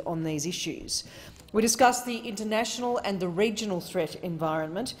lead on these issues. We discussed the international and the regional threat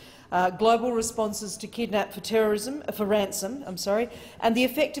environment, global responses to kidnap for ransom, and the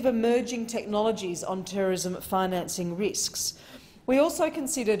effect of emerging technologies on terrorism financing risks. We also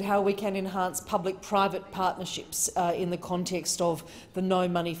considered how we can enhance public-private partnerships in the context of the No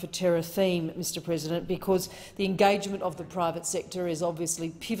Money for Terror theme, Mr President, because the engagement of the private sector is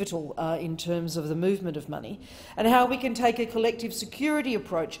obviously pivotal in terms of the movement of money, and how we can take a collective security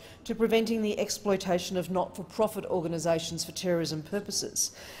approach to preventing the exploitation of not-for-profit organisations for terrorism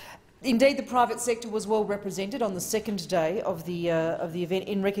purposes. Indeed, the private sector was well represented on the second day of the event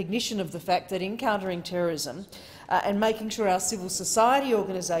in recognition of the fact that in countering terrorism, and making sure our civil society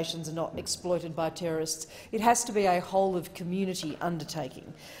organisations are not exploited by terrorists, it has to be a whole-of-community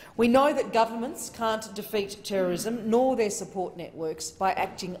undertaking. We know that governments can't defeat terrorism nor their support networks by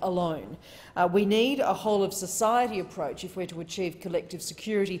acting alone. We need a whole-of-society approach if we're to achieve collective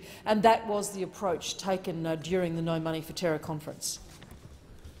security, and that was the approach taken during the No Money for Terror conference.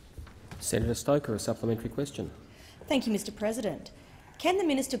 Senator Stoker, a supplementary question. Thank you, Mr President. Can the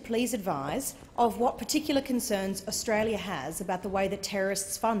minister please advise of what particular concerns Australia has about the way that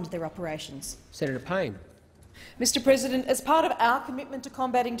terrorists fund their operations? Senator Payne. Mr President, as part of our commitment to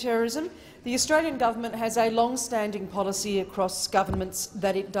combating terrorism, the Australian government has a long-standing policy across governments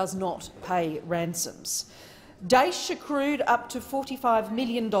that it does not pay ransoms. Daesh accrued up to $45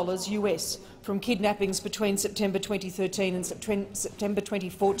 million US from kidnappings between September 2013 and September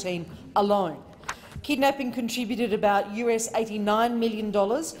 2014 alone. Kidnapping contributed about US $89 million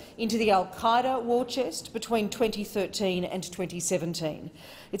into the al-Qaeda war chest between 2013 and 2017.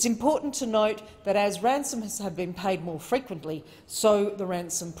 It's important to note that as ransoms have been paid more frequently, so the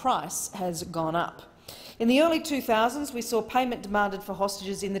ransom price has gone up. In the early 2000s, we saw payment demanded for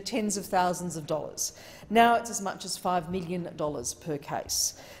hostages in the tens of thousands of dollars. Now it's as much as $5 million per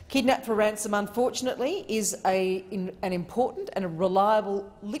case. Kidnap for ransom, unfortunately, is an important and a reliable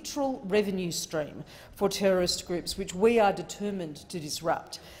literal revenue stream for terrorist groups, which we are determined to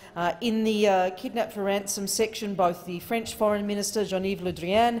disrupt. In the kidnap for ransom section, both the French Foreign Minister Jean-Yves Le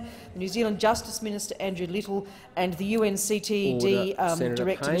Drian, the New Zealand Justice Minister Andrew Little and the UNCTD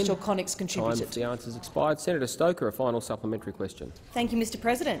Director Michelle Connick contributed. Time for the answers expired. Senator Stoker, a final supplementary question. Thank you, Mr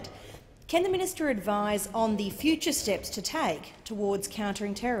President. Can the minister advise on the future steps to take towards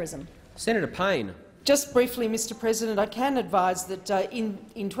countering terrorism? Senator Payne. Just briefly, Mr President, I can advise that in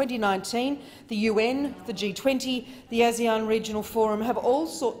 2019 the UN, the G20, the ASEAN Regional Forum have all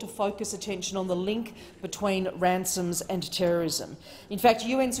sought to focus attention on the link between ransoms and terrorism. In fact,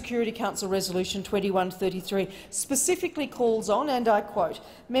 UN Security Council Resolution 2133 specifically calls on, and I quote,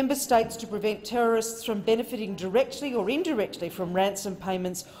 member states to prevent terrorists from benefiting directly or indirectly from ransom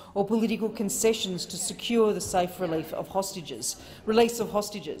payments or political concessions to secure the safe release of hostages.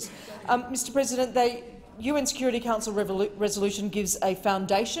 Mr President, the UN Security Council resolution gives a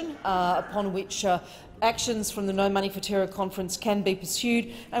foundation upon which actions from the No Money for Terror conference can be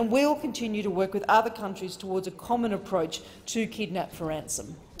pursued, and we'll continue to work with other countries towards a common approach to kidnap for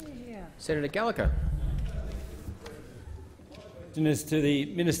ransom. Senator Gallagher. Is to the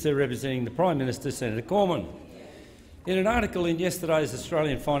Minister representing the Prime Minister, Senator Cormann. In an article in yesterday's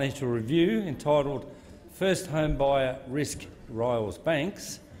Australian Financial Review entitled "First Home Buyer Risk Riles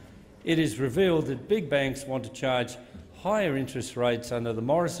Banks," it is revealed that big banks want to charge higher interest rates under the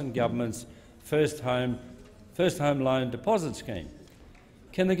Morrison government's First Home Loan Deposit Scheme.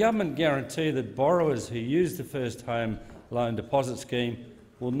 Can the government guarantee that borrowers who use the First Home Loan Deposit Scheme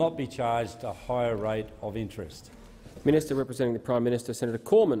will not be charged a higher rate of interest? Minister representing the Prime Minister, Senator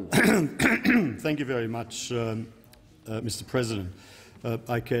Cormann. Thank you very much, Mr President.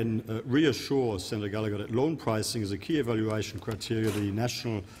 I can reassure Senator Gallagher that loan pricing is a key evaluation criteria the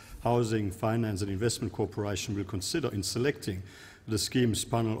National Housing Finance and Investment Corporation will consider in selecting the scheme's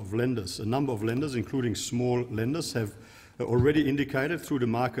panel of lenders. A number of lenders, including small lenders, have already indicated through the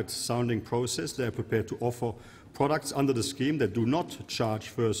market sounding process they are prepared to offer products under the scheme that do not charge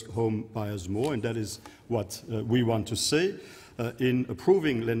first home buyers more, and that is what we want to see. In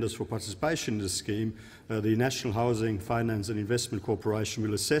approving lenders for participation in the scheme, the National Housing Finance and Investment Corporation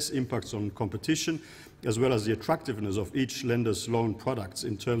will assess impacts on competition as well as the attractiveness of each lender's loan products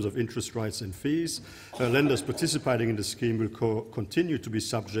in terms of interest rates and fees. Lenders participating in the scheme will continue to be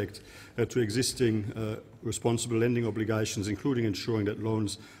subject to existing responsible lending obligations, including ensuring that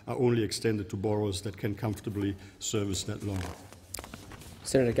loans are only extended to borrowers that can comfortably service that loan.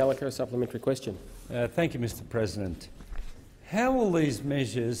 Senator Gallagher, a supplementary question. Thank you, Mr President. How will these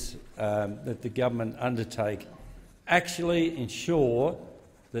measures that the government undertake actually ensure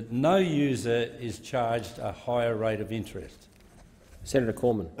that no user is charged a higher rate of interest? Senator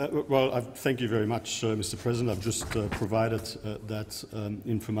Cormann. Thank you very much, Mr President. I've just provided that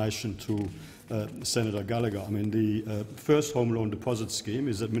information to Senator Gallagher. I mean, the First Home Loan Deposit Scheme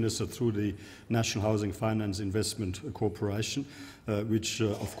is administered through the National Housing Finance Investment Corporation, which,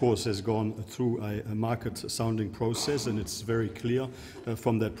 of course, has gone through a market-sounding process, and it's very clear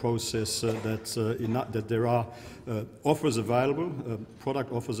from that process that there are offers available,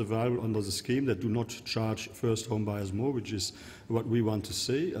 product offers available under the scheme that do not charge first home buyers more, which is what we want to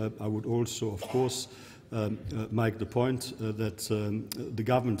see. I would also, of course, make the point that the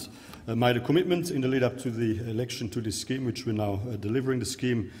government made a commitment in the lead-up to the election to this scheme, which we're now delivering. The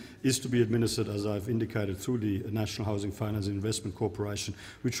scheme is to be administered, as I've indicated, through the National Housing Finance and Investment Corporation,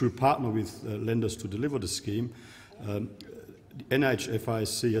 which will partner with lenders to deliver the scheme. The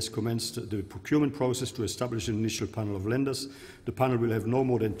NHFIC has commenced the procurement process to establish an initial panel of lenders. The panel will have no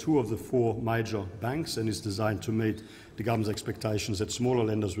more than 2 of the 4 major banks and is designed to meet the government's expectations that smaller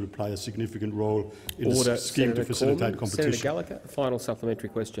lenders will play a significant role in the scheme to facilitate competition. Senator Gallagher, final supplementary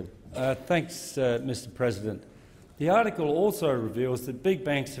question. Thanks, Mr President. The article also reveals that big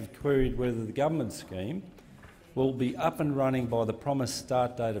banks have queried whether the government scheme will be up and running by the promised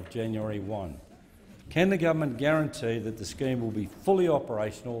start date of January 1. Can the government guarantee that the scheme will be fully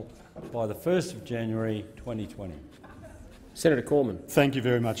operational by the 1st of January 2020? Senator Cormann. Thank you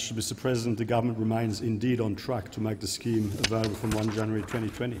very much, Mr President. The government remains indeed on track to make the scheme available from 1 January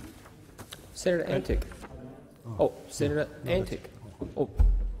 2020. Senator Antic. Senator Antic.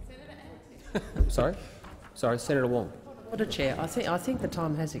 Sorry, Senator Wong. Order, Chair. I think the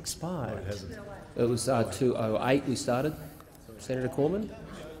time has expired. It was 2:08 we started. Senator Cormann.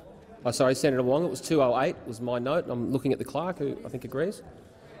 Sorry, Senator Wong. It was 2:08 was my note. I'm looking at the clerk, who I think agrees.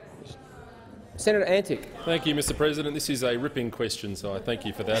 Senator Antic. Thank you, Mr President. This is a ripping question, so I thank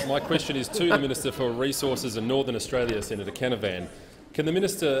you for that. My question is to the Minister for Resources in Northern Australia, Senator Canavan. Can the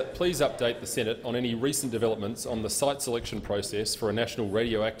minister please update the Senate on any recent developments on the site selection process for a national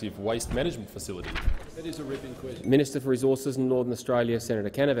radioactive waste management facility? That is a ripping question. Minister for Resources in Northern Australia, Senator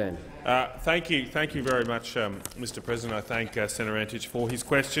Canavan. Thank you very much, Mr President. I thank Senator Antic for his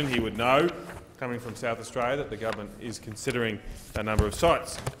question. He would know, coming from South Australia, that the government is considering a number of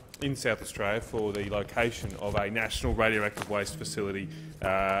sites in South Australia for the location of a national radioactive waste facility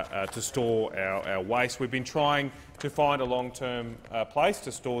to store our waste. We've been trying to find a long-term place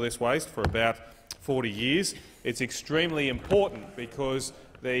to store this waste for about 40 years. It's extremely important because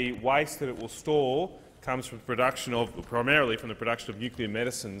the waste that it will store comes from primarily from the production of nuclear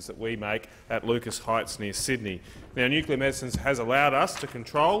medicines that we make at Lucas Heights near Sydney. Now, nuclear medicines has allowed us to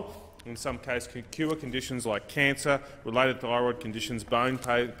control, in some cases cure, conditions like cancer, related thyroid conditions, bone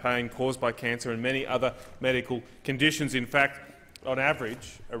pain caused by cancer and many other medical conditions. In fact, on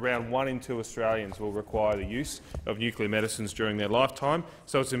average, around 1 in 2 Australians will require the use of nuclear medicines during their lifetime,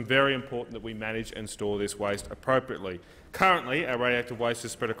 so it's very important that we manage and store this waste appropriately. Currently, our radioactive waste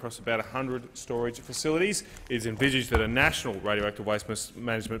is spread across about 100 storage facilities. It is envisaged that a national radioactive waste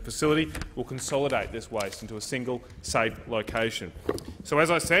management facility will consolidate this waste into a single, safe location. So,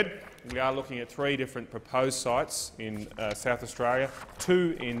 as I said, we are looking at 3 different proposed sites in South Australia,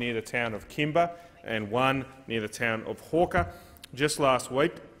 2 near the town of Kimber and 1 near the town of Hawker. Just last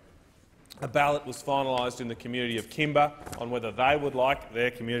week, a ballot was finalised in the community of Kimber on whether they would like their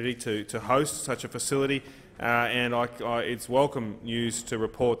community to host such a facility. It's welcome news to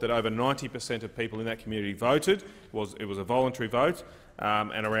report that over 90% of people in that community voted. It was a voluntary vote,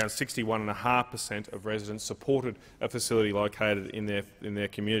 and around 61.5% of residents supported a facility located in their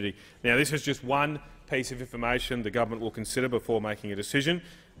community. Now, this is just one piece of information the government will consider before making a decision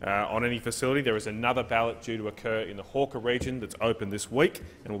on any facility. There is another ballot due to occur in the Hawker region that's open this week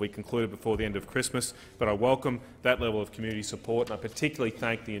and will be concluded before the end of Christmas. But I welcome that level of community support, and I particularly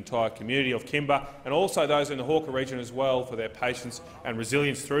thank the entire community of Kimber and also those in the Hawker region as well for their patience and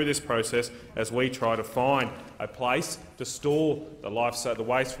resilience through this process as we try to find a place to store the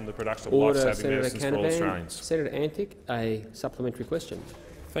waste from the production of life-saving medicines for all Australians. Senator Antic, a supplementary question.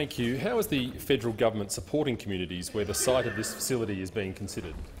 Thank you. How is the federal government supporting communities where the site of this facility is being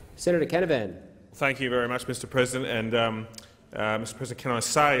considered? Senator Canavan. Thank you very much, Mr President. And, Mr President, can I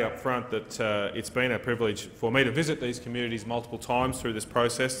say up front that it's been a privilege for me to visit these communities multiple times through this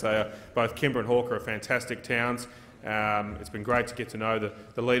process. Both Kimber and Hawker are fantastic towns. It's been great to get to know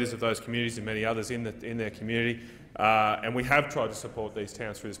the leaders of those communities and many others in their community. And we have tried to support these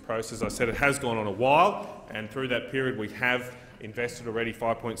towns through this process. I said it has gone on a while, and through that period we have invested already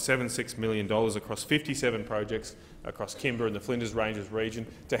 $5.76 million across 57 projects across Kimber and the Flinders Ranges region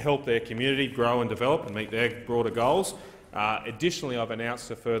to help their community grow and develop and meet their broader goals. Additionally, the government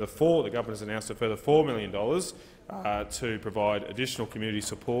has announced a further $4 million to provide additional community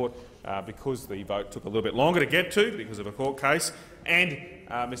support because the vote took a little bit longer to get to because of a court case, and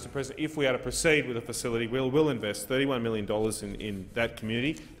Mr President, if we are to proceed with a facility, we'll invest $31 million in that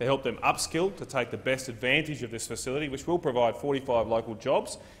community to help them upskill, to take the best advantage of this facility, which will provide 45 local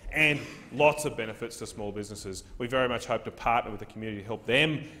jobs and lots of benefits to small businesses. We very much hope to partner with the community to help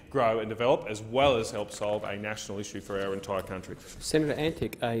them grow and develop, as well as help solve a national issue for our entire country. Senator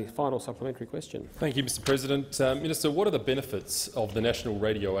Antic, a final supplementary question. Thank you, Mr President. Minister, what are the benefits of the National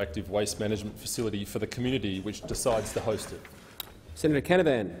Radioactive Waste Management Facility for the community which decides to host it? Senator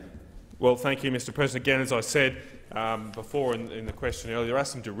Canavan. Well, thank you, Mr President. Again, as I said before in the question earlier, there are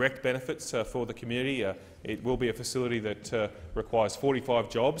some direct benefits for the community. It will be a facility that requires 45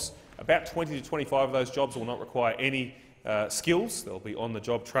 jobs. About 20 to 25 of those jobs will not require any skills. They'll be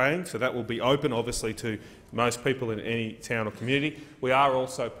on-the-job training, so that will be open, obviously, to most people in any town or community. We are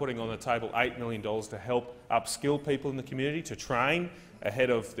also putting on the table $8 million to help upskill people in the community, to train ahead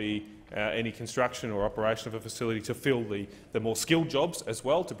of any construction or operation of a facility, to fill the more skilled jobs as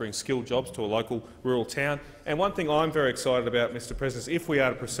well, to bring skilled jobs to a local rural town. And one thing I'm very excited about, Mr President, is if we are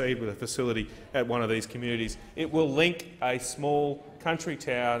to proceed with a facility at one of these communities, it will link a small country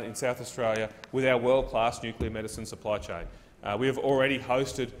town in South Australia with our world-class nuclear medicine supply chain. We have already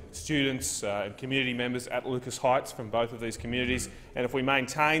hosted students and community members at Lucas Heights from both of these communities, and if we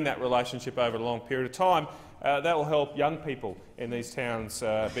maintain that relationship over a long period of time, that will help young people in these towns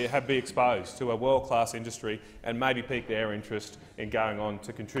be exposed to a world-class industry and maybe pique their interest in going on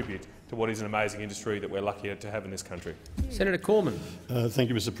to contribute to what is an amazing industry that we're lucky to have in this country. Senator Cormann. Thank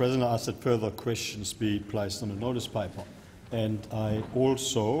you, Mr President. I ask that further questions be placed on the notice paper. And I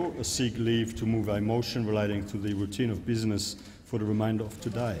also seek leave to move a motion relating to the routine of business for the remainder of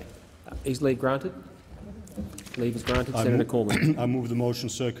today. Is leave granted? Leave is granted. Senator Cormann. I move the motion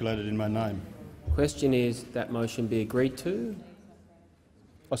circulated in my name. Question is that motion be agreed to.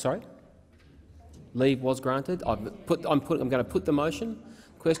 Oh, sorry. Leave was granted. I'm going to put the motion.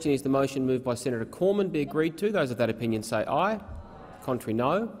 Question is the motion moved by Senator Cormann be agreed to. Those of that opinion say aye. Contrary,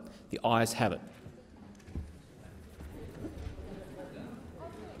 no. The ayes have it.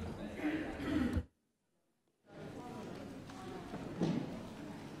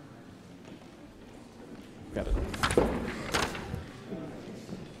 Got it.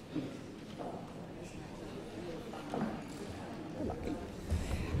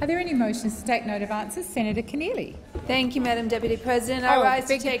 Are there any motions to take note of answers? Senator Keneally. Thank you, Madam Deputy President.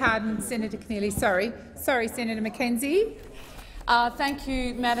 Beg your pardon, Senator Keneally. Sorry, Senator Mackenzie. Thank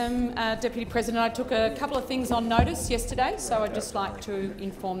you, Madam Deputy President. I took a couple of things on notice yesterday, so I'd just like to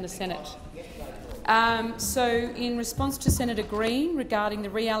inform the Senate. So, in response to Senator Green regarding the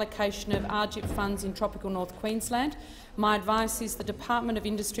reallocation of RGIP funds in tropical North Queensland, my advice is the Department of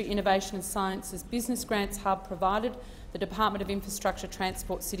Industry, Innovation and Science's Business Grants Hub provided the Department of Infrastructure,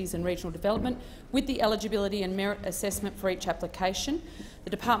 Transport, Cities and Regional Development with the eligibility and merit assessment for each application. The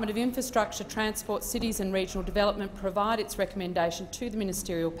Department of Infrastructure, Transport, Cities and Regional Development provide its recommendation to the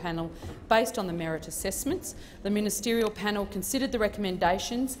ministerial panel based on the merit assessments. The ministerial panel considered the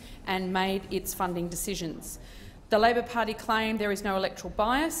recommendations and made its funding decisions. The Labor Party claimed there is no electoral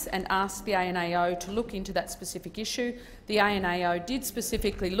bias and asked the ANAO to look into that specific issue. The ANAO did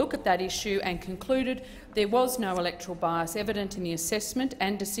specifically look at that issue and concluded there was no electoral bias evident in the assessment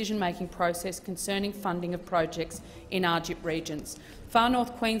and decision-making process concerning funding of projects in RGIP regions. Far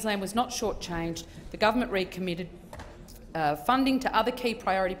North Queensland was not shortchanged. The government recommitted funding to other key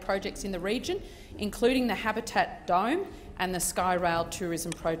priority projects in the region, including the Habitat Dome and the Skyrail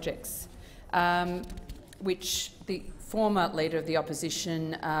tourism projects, which the former Leader of the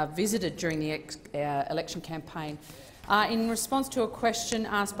Opposition visited during the election campaign. In response to a question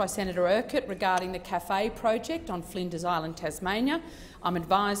asked by Senator Urquhart regarding the Cafe project on Flinders Island, Tasmania, I'm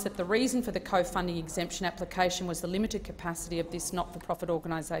advised that the reason for the co-funding exemption application was the limited capacity of this not-for-profit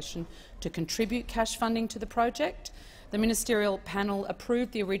organisation to contribute cash funding to the project. The ministerial panel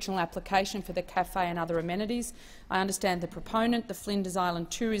approved the original application for the cafe and other amenities. I understand the proponent, the Flinders Island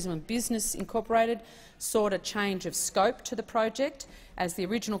Tourism and Business Incorporated, sought a change of scope to the project, as the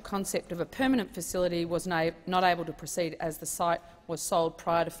original concept of a permanent facility was not able to proceed as the site was sold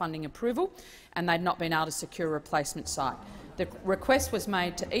prior to funding approval and they'd not been able to secure a replacement site. The request was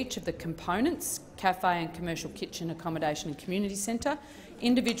made to each of the components, cafe and commercial kitchen, accommodation and community centre,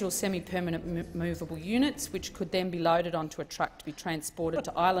 individual semi-permanent movable units, which could then be loaded onto a truck to be transported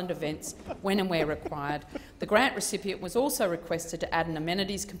to island events when and where required. The grant recipient was also requested to add an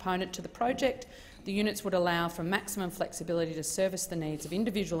amenities component to the project. The units would allow for maximum flexibility to service the needs of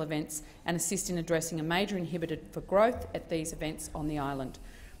individual events and assist in addressing a major inhibitor for growth at these events on the island.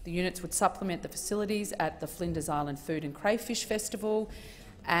 The units would supplement the facilities at the Flinders Island Food and Crayfish Festival,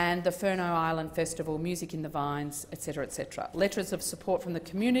 and the Furneaux Island Festival, Music in the Vines, etc., etc. Letters of support from the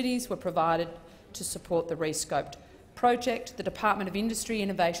communities were provided to support the rescoped project. The Department of Industry,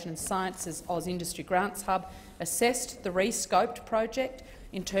 Innovation and Science's Oz Industry Grants Hub assessed the rescoped project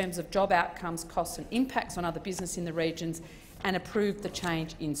in terms of job outcomes, costs and impacts on other business in the regions and approved the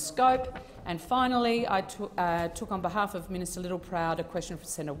change in scope. And finally, I took on behalf of Minister Littleproud a question from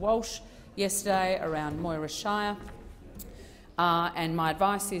Senator Walsh yesterday around Moira Shire. And my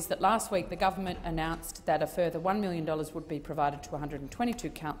advice is that last week the government announced that a further $1 million would be provided to 122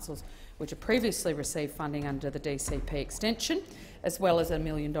 councils which have previously received funding under the DCP extension, as well as $1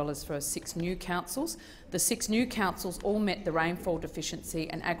 million for 6 new councils. The 6 new councils all met the rainfall deficiency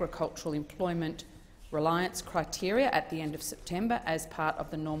and agricultural employment reliance criteria at the end of September as part of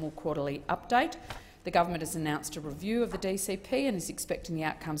the normal quarterly update. The government has announced a review of the DCP and is expecting the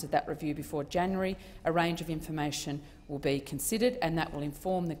outcomes of that review before January. A range of information will be considered, and that will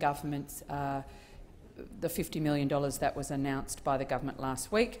inform the government's the $50 million that was announced by the government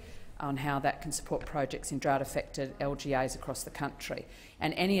last week on how that can support projects in drought-affected LGAs across the country.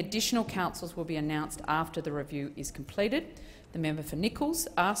 And any additional councils will be announced after the review is completed. The member for Nichols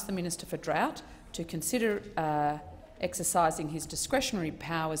asked the Minister for Drought to consider exercising his discretionary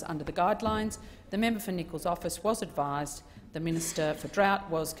powers under the guidelines. The member for Nichols' office was advised the Minister for Drought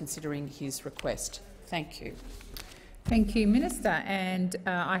was considering his request. Thank you. Thank you, Minister. And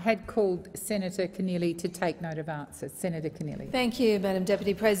I had called Senator Keneally to take note of answers. Senator Keneally. Thank you, Madam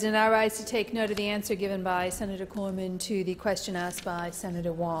Deputy President. I rise to take note of the answer given by Senator Cormann to the question asked by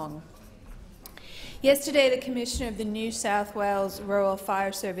Senator Wong. Yesterday, the Commissioner of the New South Wales Rural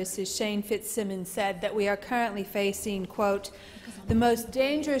Fire Services, Shane Fitzsimmons, said that we are currently facing, quote, the most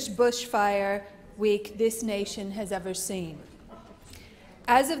dangerous bushfire week this nation has ever seen.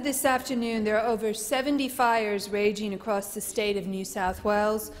 As of this afternoon, there are over 70 fires raging across the state of New South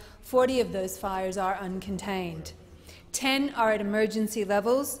Wales. 40 of those fires are uncontained. 10 are at emergency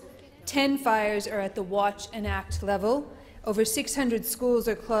levels. 10 fires are at the watch and act level. Over 600 schools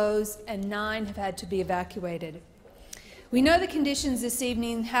are closed and 9 have had to be evacuated. We know the conditions this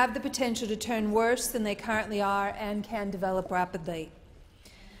evening have the potential to turn worse than they currently are and can develop rapidly.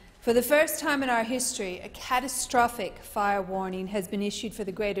 For the first time in our history, a catastrophic fire warning has been issued for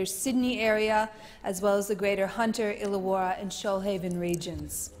the Greater Sydney area as well as the Greater Hunter, Illawarra and Shoalhaven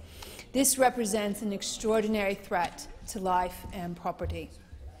regions. This represents an extraordinary threat to life and property.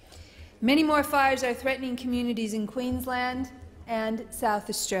 Many more fires are threatening communities in Queensland and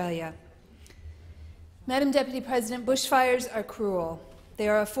South Australia. Madam Deputy President, bushfires are cruel. They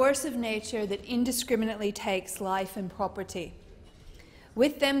are a force of nature that indiscriminately takes life and property.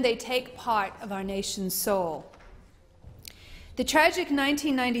 With them, they take part of our nation's soul. The tragic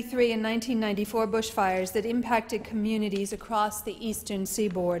 1993 and 1994 bushfires that impacted communities across the eastern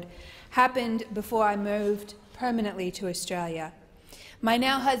seaboard happened before I moved permanently to Australia. My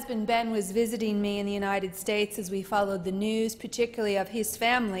now husband Ben was visiting me in the United States as we followed the news, particularly of his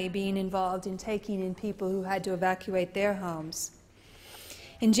family being involved in taking in people who had to evacuate their homes.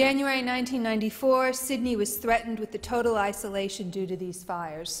 In January 1994, Sydney was threatened with the total isolation due to these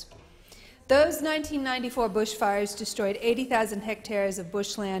fires. Those 1994 bushfires destroyed 80,000 hectares of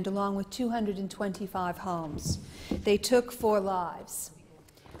bushland along with 225 homes. They took 4 lives.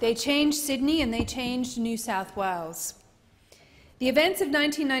 They changed Sydney and they changed New South Wales. The events of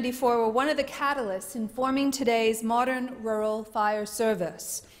 1994 were one of the catalysts in forming today's modern rural fire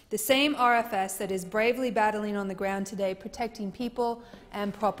service, the same RFS that is bravely battling on the ground today, protecting people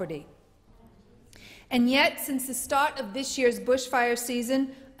and property. And yet, since the start of this year's bushfire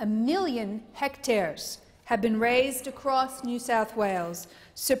season, 1 million hectares have been razed across New South Wales,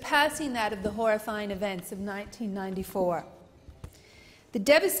 surpassing that of the horrifying events of 1994. The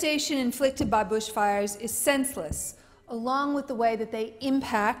devastation inflicted by bushfires is senseless, along with the way that they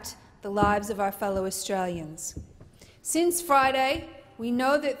impact the lives of our fellow Australians. Since Friday, we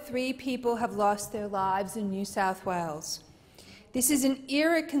know that 3 people have lost their lives in New South Wales. This is an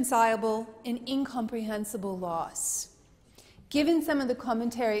irreconcilable and incomprehensible loss. Given some of the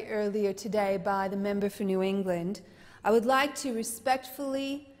commentary earlier today by the member for New England, I would like to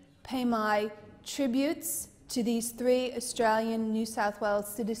respectfully pay my tributes to these 3 Australian New South Wales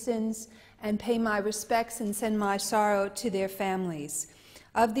citizens and pay my respects and send my sorrow to their families.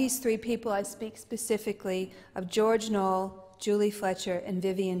 Of these 3 people, I speak specifically of George Knoll, Julie Fletcher and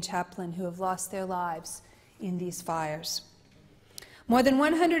Vivian Chaplin, who have lost their lives in these fires. More than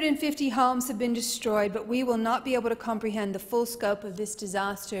 150 homes have been destroyed, but we will not be able to comprehend the full scope of this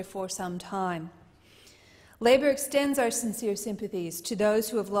disaster for some time. Labor extends our sincere sympathies to those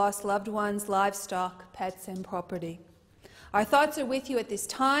who have lost loved ones, livestock, pets and property. Our thoughts are with you at this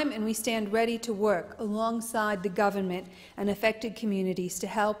time, and we stand ready to work alongside the government and affected communities to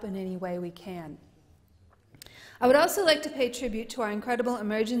help in any way we can. I would also like to pay tribute to our incredible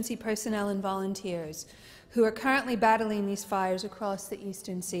emergency personnel and volunteers who are currently battling these fires across the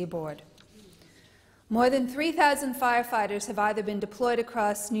eastern seaboard. More than 3,000 firefighters have either been deployed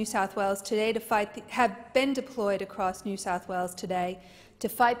across New South Wales today to fight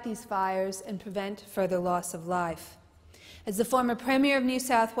these fires and prevent further loss of life. As the former Premier of New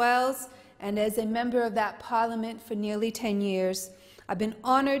South Wales and as a member of that Parliament for nearly 10 years, I've been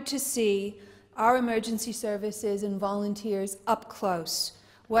honoured to see our emergency services and volunteers up close.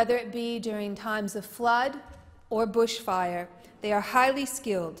 Whether it be during times of flood or bushfire, they are highly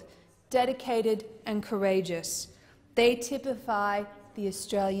skilled, dedicated and courageous. They typify the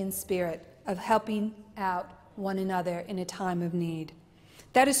Australian spirit of helping out one another in a time of need.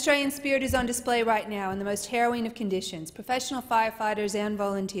 That Australian spirit is on display right now in the most harrowing of conditions, professional firefighters and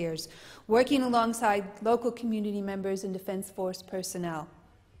volunteers working alongside local community members and Defence Force personnel.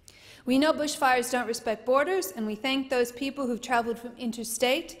 We know bushfires don't respect borders, and we thank those people who've travelled from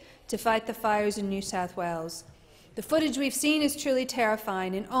interstate to fight the fires in New South Wales. The footage we've seen is truly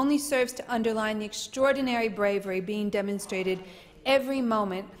terrifying and only serves to underline the extraordinary bravery being demonstrated every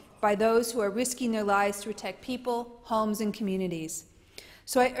moment by those who are risking their lives to protect people, homes and communities.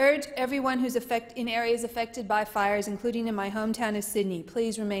 So I urge everyone who's in areas affected by fires, including in my hometown of Sydney,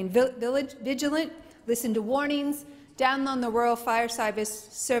 please remain vigilant, listen to warnings, download the Royal Fire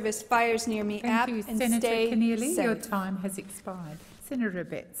Service Fires Near Me app and Senator stay Keneally, safe. your time has expired. Senator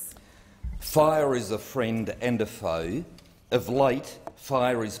Abetz. Fire is a friend and a foe. Of late,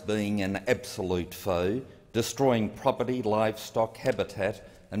 fire is being an absolute foe, destroying property, livestock, habitat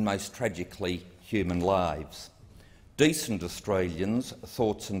and, most tragically, human lives. Decent Australians'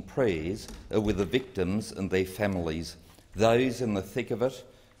 thoughts and prayers are with the victims and their families, those in the thick of it,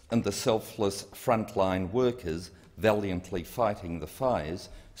 and the selfless frontline workers valiantly fighting the fires,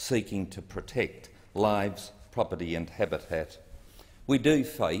 seeking to protect lives, property and habitat. We do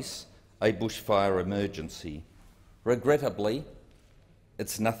face a bushfire emergency. Regrettably,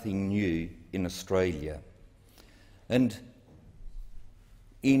 it's nothing new in Australia. And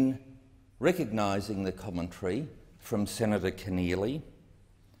in recognising the commentary from Senator Keneally,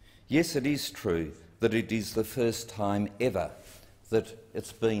 yes, it is true that it is the first time ever that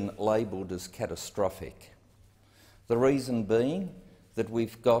it's been labelled as catastrophic. The reason being that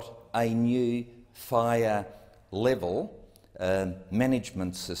we've got a new fire level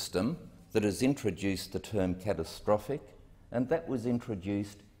management system that has introduced the term catastrophic, and that was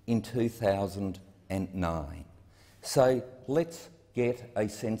introduced in 2009. So let's get a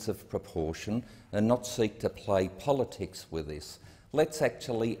sense of proportion and not seek to play politics with this. Let's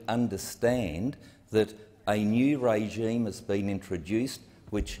actually understand that a new regime has been introduced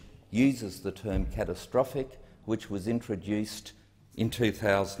which uses the term catastrophic, which was introduced in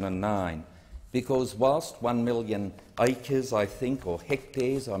 2009. Because whilst 1 million acres, I think, or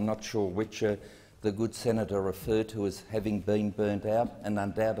hectares, I'm not sure which the good senator referred to as having been burnt out, and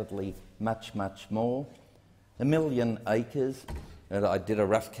undoubtedly much, much more, 1 million acres, and I did a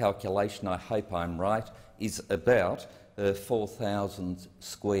rough calculation, I hope I'm right, is about 4,000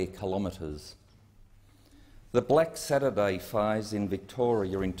 square kilometres. The Black Saturday fires in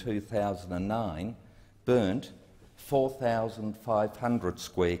Victoria in 2009 burnt 4,500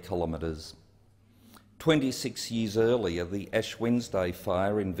 square kilometres. 26 years earlier, the Ash Wednesday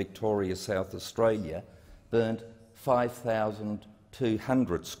fire in Victoria, South Australia, burnt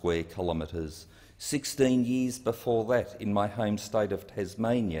 5,200 square kilometres. 16 years before that, in my home state of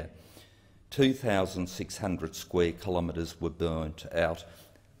Tasmania, 2,600 square kilometres were burnt out.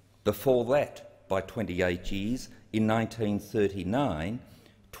 Before that, by 28 years, in 1939,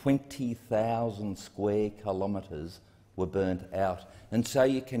 20,000 square kilometres were burnt out. And so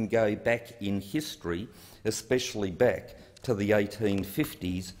you can go back in history, especially back to the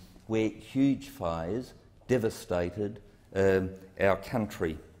 1850s, where huge fires devastated our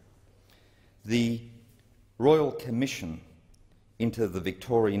country. The Royal Commission into the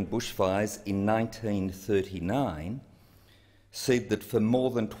Victorian bushfires in 1939 said that for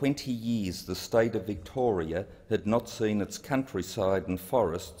more than 20 years the state of Victoria had not seen its countryside and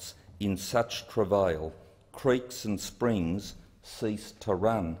forests in such travail. Creeks and springs ceased to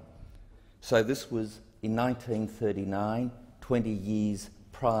run. So this was in 1939, 20 years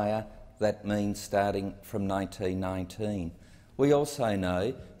prior. That means starting from 1919. We also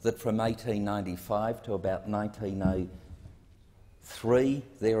know that from 1895 to about 1903,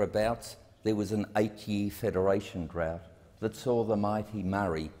 thereabouts, there was an 8-year Federation drought that saw the mighty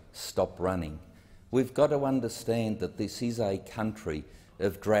Murray stop running. We've got to understand that this is a country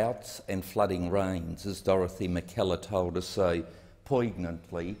of droughts and flooding rains, as Dorothy McKellar told us so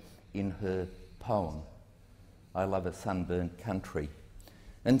poignantly in her poem, I Love a Sunburnt Country.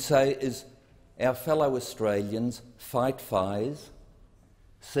 And so as our fellow Australians fight fires,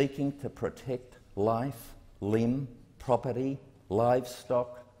 seeking to protect life, limb, property,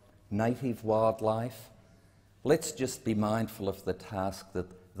 livestock, native wildlife, let's just be mindful of the task that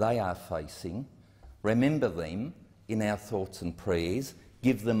they are facing, remember them in our thoughts and prayers,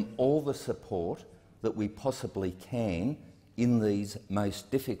 give them all the support that we possibly can in these most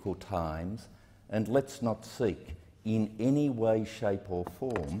difficult times, and let's not seek in any way, shape or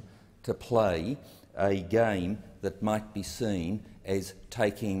form to play a game that might be seen as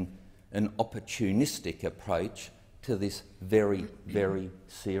taking an opportunistic approach to this very, very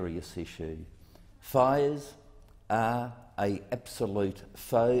serious issue. Fires are an absolute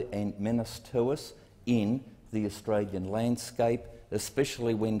foe and menace to us in the Australian landscape,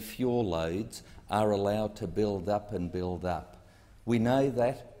 especially when fuel loads are allowed to build up and build up. We know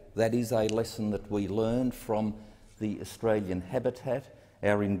that is a lesson that we learned from the Australian habitat.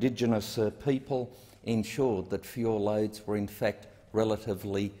 Our Indigenous people ensured that fuel loads were in fact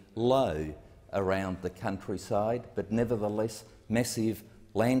relatively low around the countryside, but nevertheless massive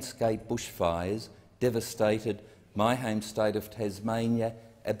landscape bushfires devastated my home state of Tasmania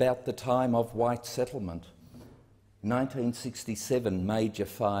about the time of white settlement. 1967 major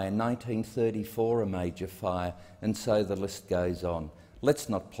fire, 1934 a major fire, and so the list goes on. Let's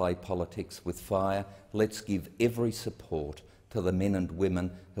not play politics with fire. Let's give every support to the men and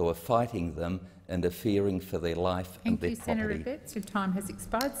women who are fighting them and are fearing for their life and their property. Thank you, Senator Betts. Your time has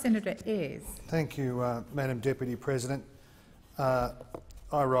expired. Senator Ayres. Thank you, Madam Deputy President.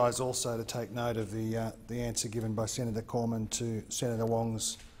 I rise also to take note of the answer given by Senator Cormann to Senator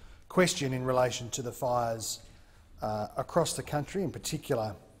Wong's question in relation to the fires across the country, in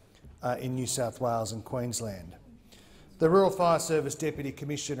particular in New South Wales and Queensland. The Rural Fire Service Deputy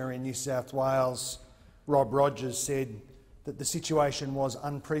Commissioner in New South Wales, Rob Rogers, said that the situation was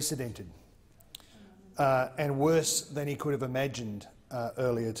unprecedented and worse than he could have imagined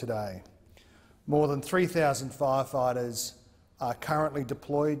earlier today. More than 3,000 firefighters are currently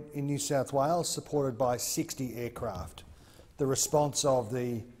deployed in New South Wales, supported by 60 aircraft. The response of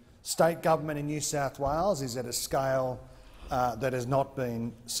the state government in New South Wales is at a scale that has not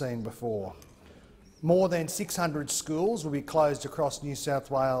been seen before. More than 600 schools will be closed across New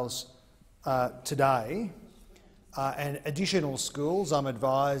South Wales today, and additional schools, I'm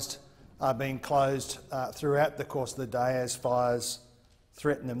advised, are being closed throughout the course of the day as fires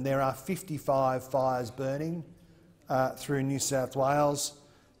threaten them. There are 55 fires burning through New South Wales.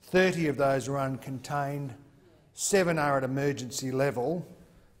 30 of those are uncontained, 7 are at emergency level,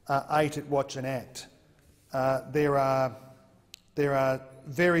 8 at watch and act. There are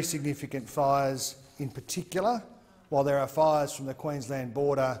very significant fires in particular. While there are fires from the Queensland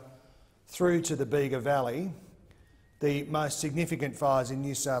border through to the Bega Valley, the most significant fires in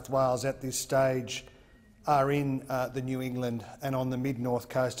New South Wales at this stage are in the New England and on the mid-north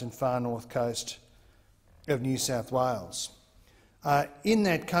coast and far north coast of New South Wales. In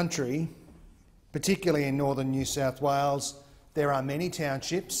that country, particularly in northern New South Wales, there are many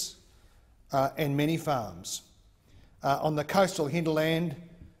townships and many farms. On the coastal hinterland,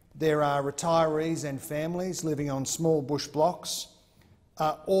 there are retirees and families living on small bush blocks,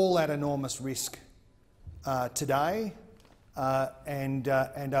 all at enormous risk today and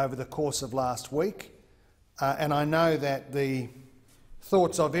over the course of last week. And I know that the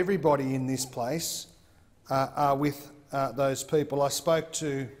thoughts of everybody in this place are with those people. I spoke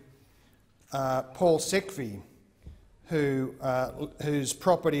to Paul Sekvi, whose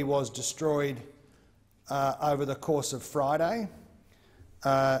property was destroyed over the course of Friday.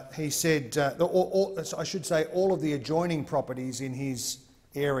 He said, I should say, all of the adjoining properties in his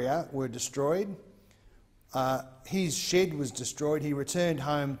area were destroyed. His shed was destroyed. He returned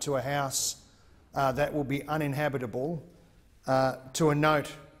home to a house that will be uninhabitable, to a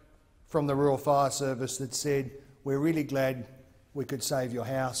note from the Rural Fire Service that said, "We're really glad we could save your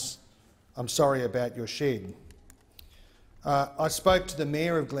house. I'm sorry about your shed." I spoke to the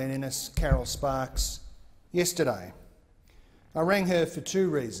Mayor of Glen Innes, Carol Sparks, yesterday. I rang her for 2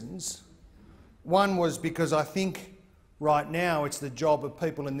 reasons. One was because I think right now it's the job of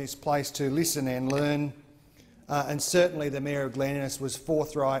people in this place to listen and learn, and certainly the Mayor of Glen Innes was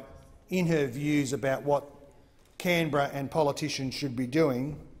forthright in her views about what Canberra and politicians should be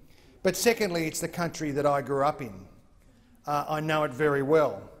doing. But secondly, it's the country that I grew up in. I know it very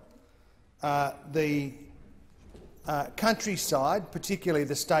well. The Countryside, particularly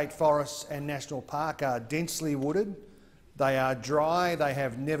the state forests and national park, are densely wooded. They are dry. They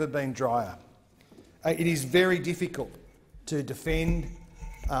have never been drier. It is very difficult to defend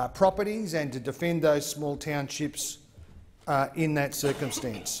properties and to defend those small townships in that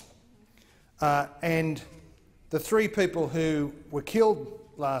circumstance. And the 3 people who were killed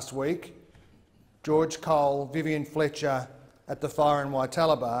last week, George Cole, Vivian Fletcher at the fire in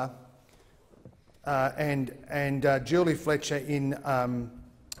Waitalabar, and Julie Fletcher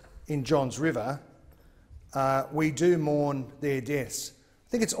in Johns River, we do mourn their deaths. I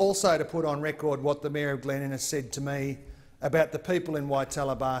think it's also to put on record what the Mayor of Glen Innes said to me about the people in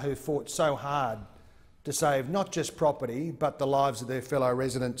Waitalabar who fought so hard to save not just property but the lives of their fellow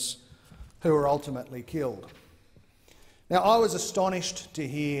residents who were ultimately killed. Now, I was astonished to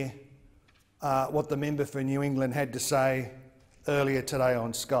hear what the member for New England had to say earlier today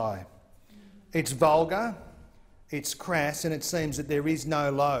on Sky. It's vulgar, it's crass, and it seems that there is no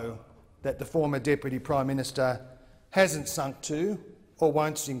low that the former Deputy Prime Minister hasn't sunk to or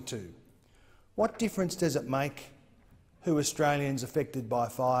won't sink to. What difference does it make who Australians affected by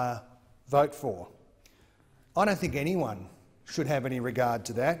fire vote for? I don't think anyone should have any regard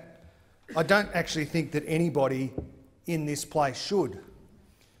to that. I don't actually think that anybody in this place should.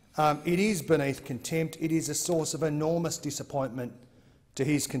 It is beneath contempt. It is a source of enormous disappointment to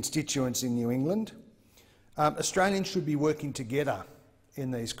his constituents in New England. Australians should be working together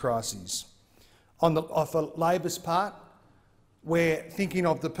in these crises. For Labor's part, we're thinking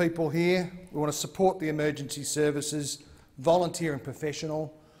of the people here. We want to support the emergency services, volunteer and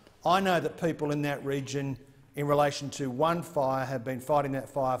professional. I know that people in that region, in relation to one fire, have been fighting that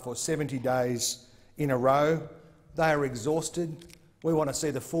fire for 70 days in a row. They are exhausted. We want to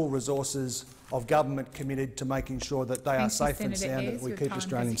see the full resources of government committed to making sure that they are safe and sound and we keep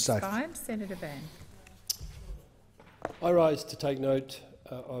Australians safe. Senator Van. I rise to take note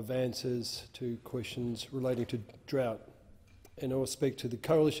of answers to questions relating to drought, and I will speak to the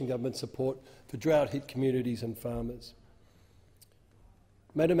Coalition Government support for drought-hit communities and farmers.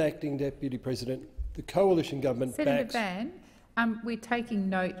 Madam Acting Deputy President, the Coalition Government Senator backs— Van, we're taking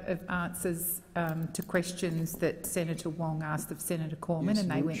note of answers to questions that Senator Wong asked of Senator Cormann, yes,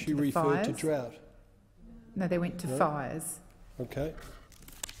 and they went to the fires. She referred to drought. No, they went to fires. Okay.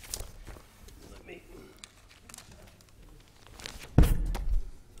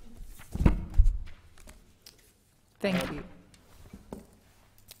 Thank you.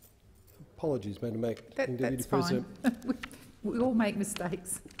 Apologies, Madam Acting Deputy That's President. fine. We all make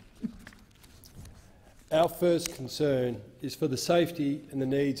mistakes. Our first concern is for the safety and the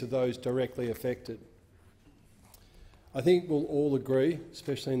needs of those directly affected. I think we'll all agree,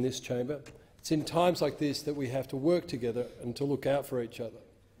 especially in this chamber, it's in times like this that we have to work together and to look out for each other.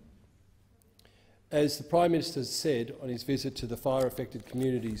 As the Prime Minister said on his visit to the fire-affected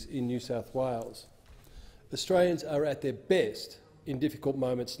communities in New South Wales, Australians are at their best in difficult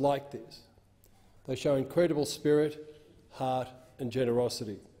moments like this. They show incredible spirit, heart and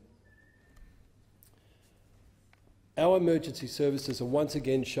generosity. Our emergency services are once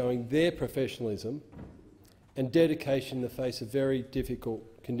again showing their professionalism and dedication in the face of very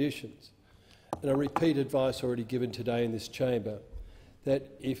difficult conditions. And I repeat advice already given today in this chamber, that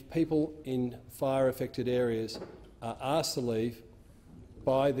if people in fire-affected areas are asked to leave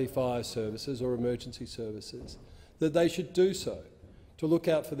by the fire services or emergency services, that they should do so, to look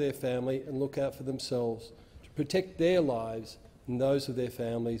out for their family and look out for themselves, to protect their lives and those of their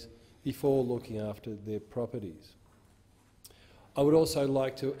families before looking after their properties. I would also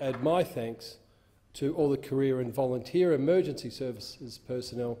like to add my thanks to all the career and volunteer emergency services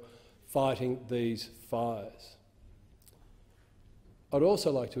personnel fighting these fires. I'd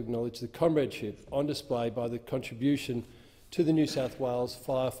also like to acknowledge the comradeship on display by the contribution to the New South Wales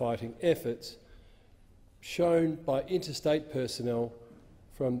firefighting efforts shown by interstate personnel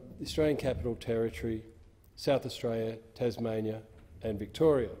from the Australian Capital Territory, South Australia, Tasmania and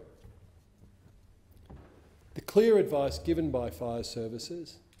Victoria. The clear advice given by fire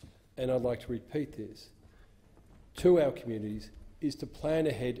services, and I'd like to repeat this, to our communities is to plan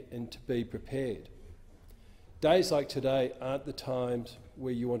ahead and to be prepared. Days like today aren't the times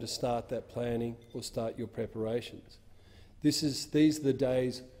where you want to start that planning or start your preparations. These are the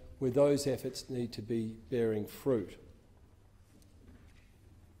days where those efforts need to be bearing fruit.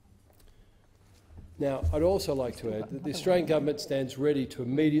 Now, I'd also like to add that the Australian Government stands ready to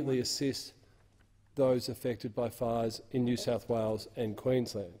immediately assist those affected by fires in New South Wales and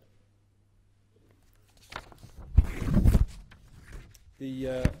Queensland.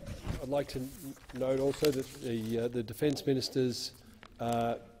 I'd like to note also that the Defence Minister's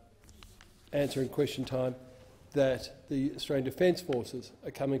answer in question time that the Australian Defence Forces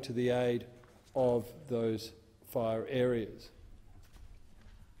are coming to the aid of those fire areas.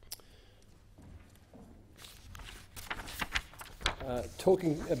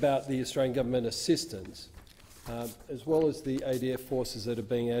 Talking about the Australian Government assistance, as well as the ADF forces that are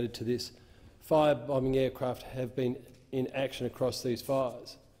being added to this, fire-bombing aircraft have been in action across these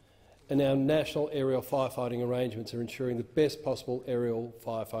fires, and our national aerial firefighting arrangements are ensuring the best possible aerial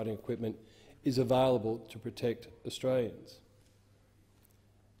firefighting equipment is available to protect Australians.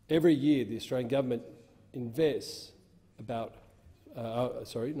 Every year, the Australian Government invests about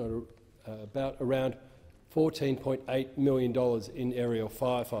around $14.8 million in aerial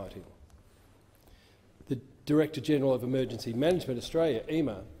firefighting. The Director-General of Emergency Management Australia,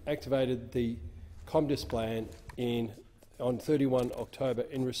 EMA, activated the COMDIS plan on 31 October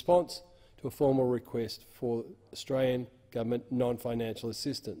in response to a formal request for Australian Government non-financial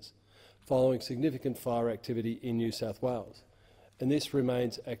assistance following significant fire activity in New South Wales, and this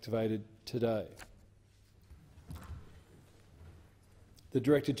remains activated today. The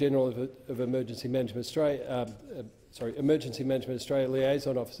Director-General of Emergency Management Australia, Emergency Management Australia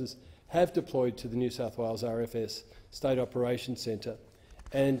liaison officers have deployed to the New South Wales RFS State Operations Centre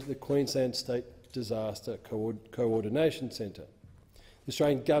and the Queensland State Disaster Coordination Centre. The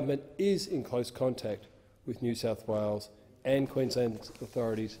Australian Government is in close contact with New South Wales and Queensland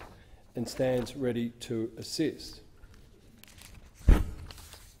authorities and stands ready to assist.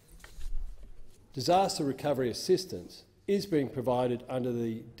 Disaster recovery assistance is being provided under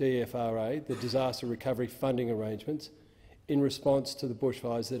the DFRA, the Disaster Recovery Funding Arrangements, in response to the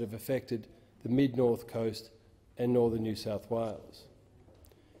bushfires that have affected the mid-North Coast and northern New South Wales.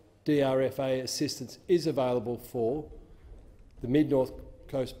 DRFA assistance is available for the mid-North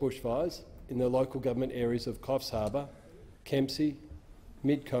Coast bushfires in the local government areas of Coffs Harbour, Kempsey,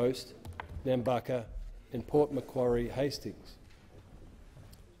 Mid-Coast, Nambucca and Port Macquarie Hastings.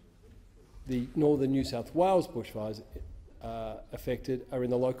 The northern New South Wales bushfires affected are in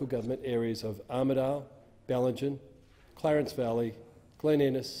the local government areas of Armidale, Ballingen, Clarence Valley, Glen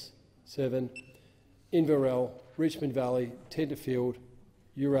Innes, Severn, Inverell, Richmond Valley, Tenterfield,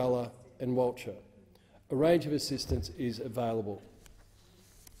 Uralla and Walcher. A range of assistance is available.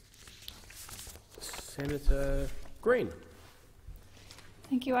 Senator Green.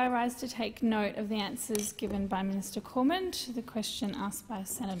 Thank you. I rise to take note of the answers given by Minister Cormann to the question asked by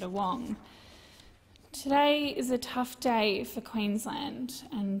Senator Wong. Today is a tough day for Queensland,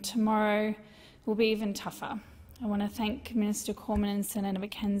 and tomorrow will be even tougher. I want to thank Minister Cormann and Senator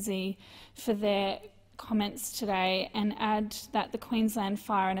Mackenzie for their comments today and add that the Queensland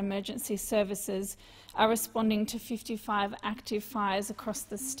Fire and Emergency Services are responding to 55 active fires across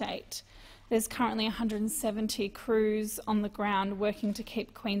the state. There's currently 170 crews on the ground working to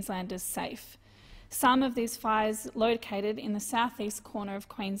keep Queenslanders safe. Some of these fires, located in the southeast corner of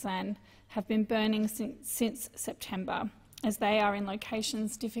Queensland, have been burning since September, as they are in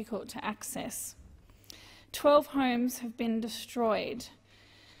locations difficult to access. 12 homes have been destroyed.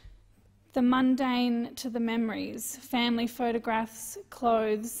 The mundane to the memories, family photographs,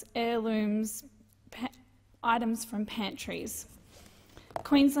 clothes, heirlooms, items from pantries.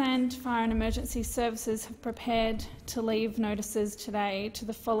 Queensland Fire and Emergency Services have prepared to leave notices today to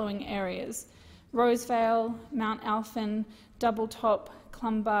the following areas: Rosevale, Mount Alphin, Double Top,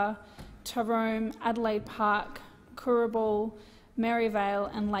 Clumber, Tyrone, Adelaide Park, Curraball,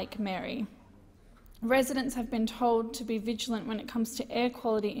 Maryvale and Lake Mary. Residents have been told to be vigilant when it comes to air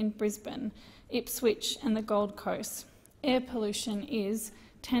quality in Brisbane, Ipswich and the Gold Coast. Air pollution is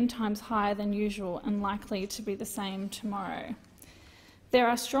 10 times higher than usual and likely to be the same tomorrow. There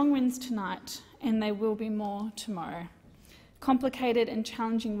are strong winds tonight and there will be more tomorrow. Complicated and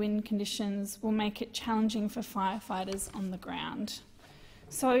challenging wind conditions will make it challenging for firefighters on the ground.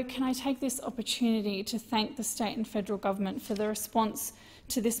 So can I take this opportunity to thank the state and federal government for the response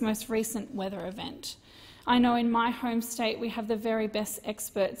to this most recent weather event. I know in my home state we have the very best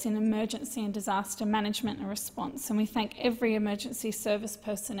experts in emergency and disaster management and response, and we thank every emergency service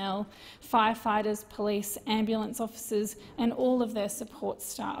personnel, firefighters, police, ambulance officers and all of their support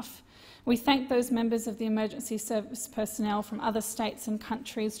staff. We thank those members of the emergency service personnel from other states and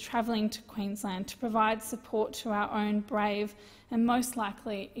countries travelling to Queensland to provide support to our own brave and most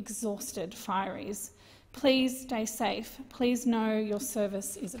likely exhausted fireys. Please stay safe. Please know your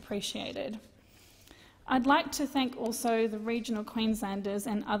service is appreciated. I'd like to thank also the regional Queenslanders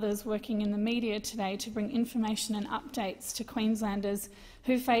and others working in the media today to bring information and updates to Queenslanders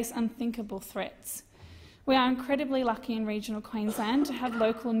who face unthinkable threats. We are incredibly lucky in regional Queensland to have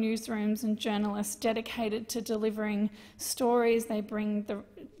local newsrooms and journalists dedicated to delivering stories. They bring the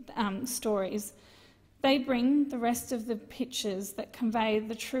stories. They bring the rest of the pictures that convey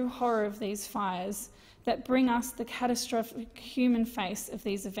the true horror of these fires, that bring us the catastrophic human face of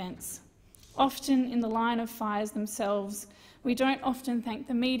these events. Often in the line of fires themselves, we don't often thank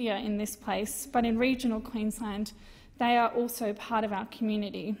the media in this place, but in regional Queensland, they are also part of our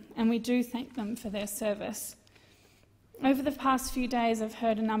community, and we do thank them for their service. Over the past few days, I've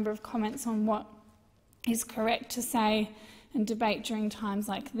heard a number of comments on what is correct to say and debate during times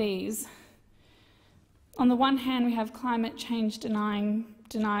like these. On the one hand, we have climate change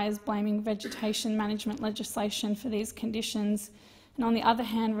deniers blaming vegetation management legislation for these conditions, and on the other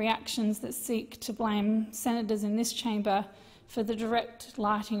hand, reactions that seek to blame senators in this chamber for the direct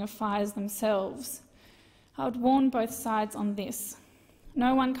lighting of fires themselves. I would warn both sides on this.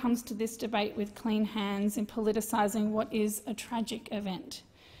 No one comes to this debate with clean hands in politicising what is a tragic event.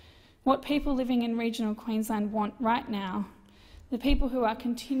 What people living in regional Queensland want right now, the people who are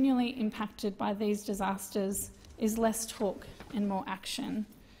continually impacted by these disasters, is less talk and more action.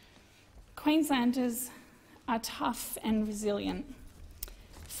 Queenslanders are tough and resilient.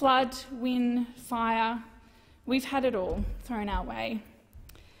 Flood, wind, fire, we've had it all thrown our way.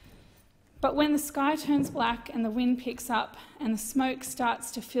 But when the sky turns black and the wind picks up and the smoke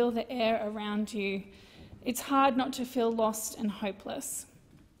starts to fill the air around you, it's hard not to feel lost and hopeless.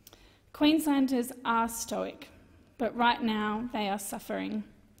 Queenslanders are stoic, but right now they are suffering.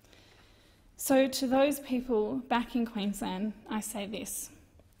 So to those people back in Queensland, I say this: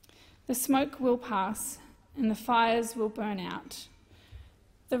 the smoke will pass and the fires will burn out.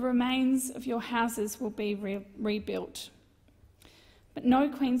 The remains of your houses will be rebuilt. But no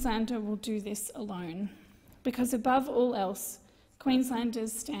Queenslander will do this alone, because above all else,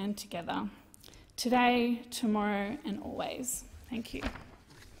 Queenslanders stand together, today, tomorrow and always. Thank you.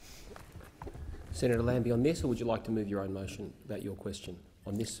 Senator Lambie, on this, or would you like to move your own motion about your question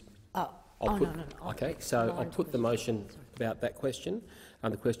on this? No. Okay, so I'll put the motion about that question.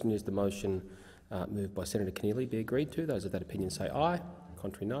 The question is the motion moved by Senator Keneally be agreed to. Those of that opinion say aye.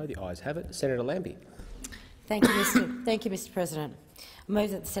 Contrary, no. The ayes have it. Senator Lambie. Thank you, Mr. President. I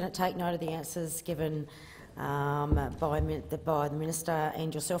move that the Senate take note of the answers given by the Minister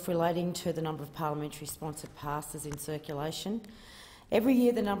and yourself relating to the number of parliamentary-sponsored passes in circulation. Every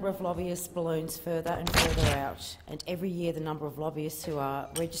year the number of lobbyists balloons further and further out, and every year the number of lobbyists who are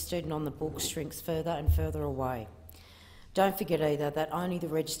registered and on the books shrinks further and further away. Don't forget either that only the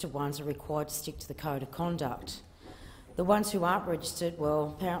registered ones are required to stick to the Code of Conduct. The ones who aren't registered,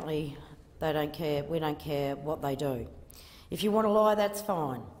 well, apparently they don't care. We don't care what they do. If you want to lie, that's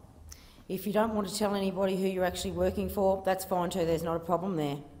fine. If you don't want to tell anybody who you're actually working for, that's fine too. There's not a problem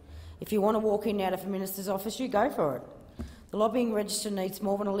there. If you want to walk in and out of a minister's office, you go for it. The lobbying register needs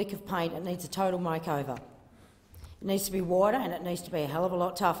more than a lick of paint. It needs a total makeover. It needs to be wider and it needs to be a hell of a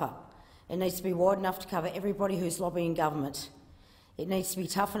lot tougher. It needs to be wide enough to cover everybody who's lobbying government. It needs to be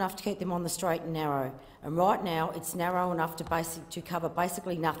tough enough to keep them on the straight and narrow. And right now it's narrow enough to cover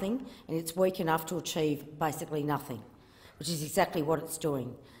basically nothing, and it's weak enough to achieve basically nothing, which is exactly what it's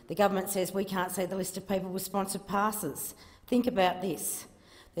doing. The government says we can't see the list of people with sponsored passes. Think about this.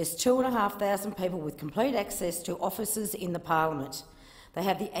 There's 2,500 people with complete access to offices in the parliament. They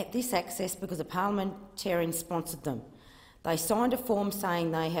have this access because a parliamentarian sponsored them. They signed a form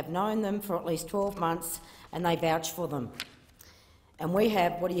saying they have known them for at least 12 months and they vouch for them. And we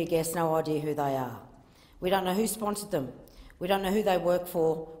have, what do you guess, no idea who they are. We don't know who sponsored them. We don't know who they work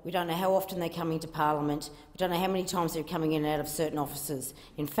for. We don't know how often they come into Parliament. We don't know how many times they're coming in and out of certain offices.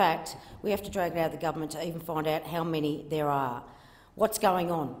 In fact, we have to drag it out of the government to even find out how many there are. What's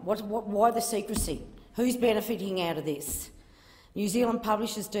going on? Why the secrecy? Who's benefiting out of this? New Zealand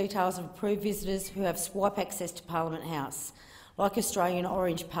publishes details of approved visitors who have swipe access to Parliament House. Like Australian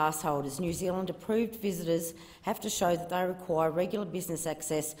Orange pass holders, New Zealand approved visitors have to show that they require regular business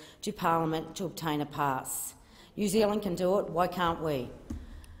access to Parliament to obtain a pass. New Zealand can do it, why can't we?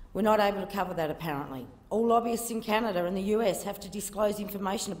 We're not able to cover that, apparently. All lobbyists in Canada and the US have to disclose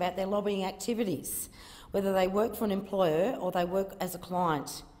information about their lobbying activities, whether they work for an employer or they work as a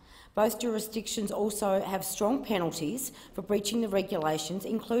client. Both jurisdictions also have strong penalties for breaching the regulations,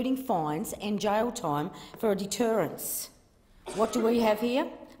 including fines and jail time for a deterrence. What do we have here?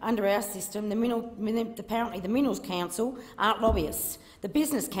 Under our system, apparently the Minerals Council aren't lobbyists. The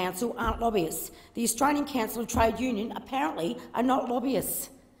Business Council aren't lobbyists. The Australian Council of Trade Union apparently are not lobbyists.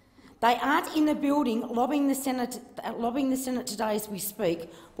 They aren't in the building lobbying the Senate today as we speak.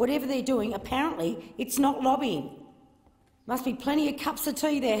 Whatever they're doing, apparently it's not lobbying. Must be plenty of cups of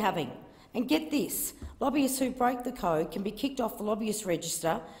tea they're having. And get this, lobbyists who break the code can be kicked off the lobbyist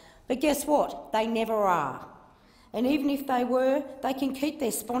register, but guess what? They never are. And even if they were, they can keep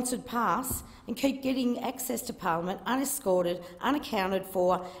their sponsored pass and keep getting access to Parliament unescorted, unaccounted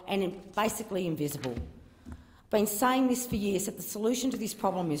for and basically invisible. I've been saying this for years, that the solution to this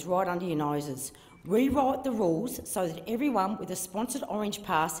problem is right under your noses. Rewrite the rules so that everyone with a sponsored orange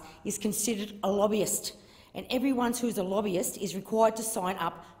pass is considered a lobbyist, and everyone who is a lobbyist is required to sign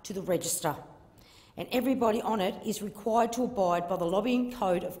up to the register, and everybody on it is required to abide by the lobbying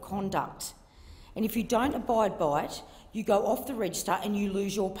code of conduct. And if you don't abide by it, you go off the register and you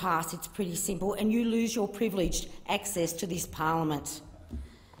lose your pass. It's pretty simple, and you lose your privileged access to this parliament.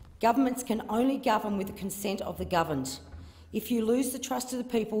 Governments can only govern with the consent of the governed. If you lose the trust of the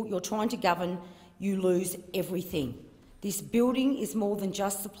people you're trying to govern, you lose everything. This building is more than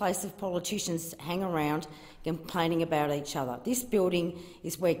just the place of politicians hang around complaining about each other. This building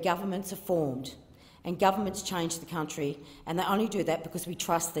is where governments are formed, and governments change the country, and they only do that because we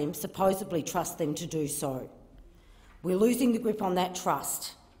trust them, supposedly trust them to do so. We're losing the grip on that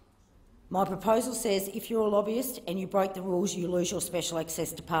trust. My proposal says if you're a lobbyist and you break the rules, you lose your special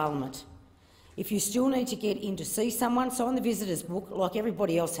access to Parliament. If you still need to get in to see someone, sign the visitors book like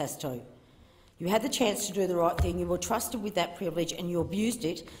everybody else has to. You had the chance to do the right thing, you were trusted with that privilege and you abused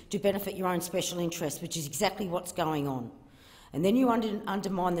it to benefit your own special interests, which is exactly what's going on. And then you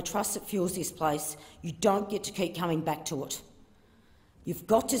undermine the trust that fuels this place. You don't get to keep coming back to it. You've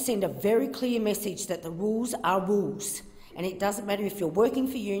got to send a very clear message that the rules are rules, and it doesn't matter if you're working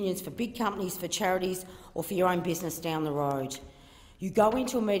for unions, for big companies, for charities or for your own business down the road. You go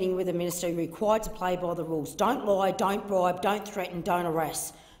into a meeting with a minister, you're required to play by the rules. Don't lie, don't bribe, don't threaten, don't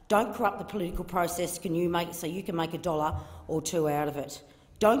harass. Don't corrupt the political process so you can make $1 or $2 out of it.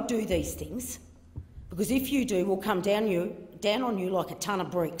 Don't do these things, because if you do, we'll come down on you like a ton of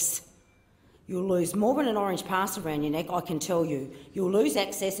bricks. You'll lose more than an orange pass around your neck, I can tell you. You'll lose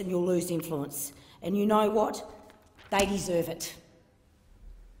access and you'll lose influence. And you know what? They deserve it.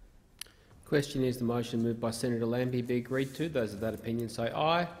 Question is the motion moved by Senator Lambie be agreed to. Those of that opinion say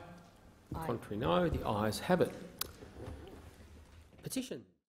aye. Aye. Contrary no. The ayes have it. Petition.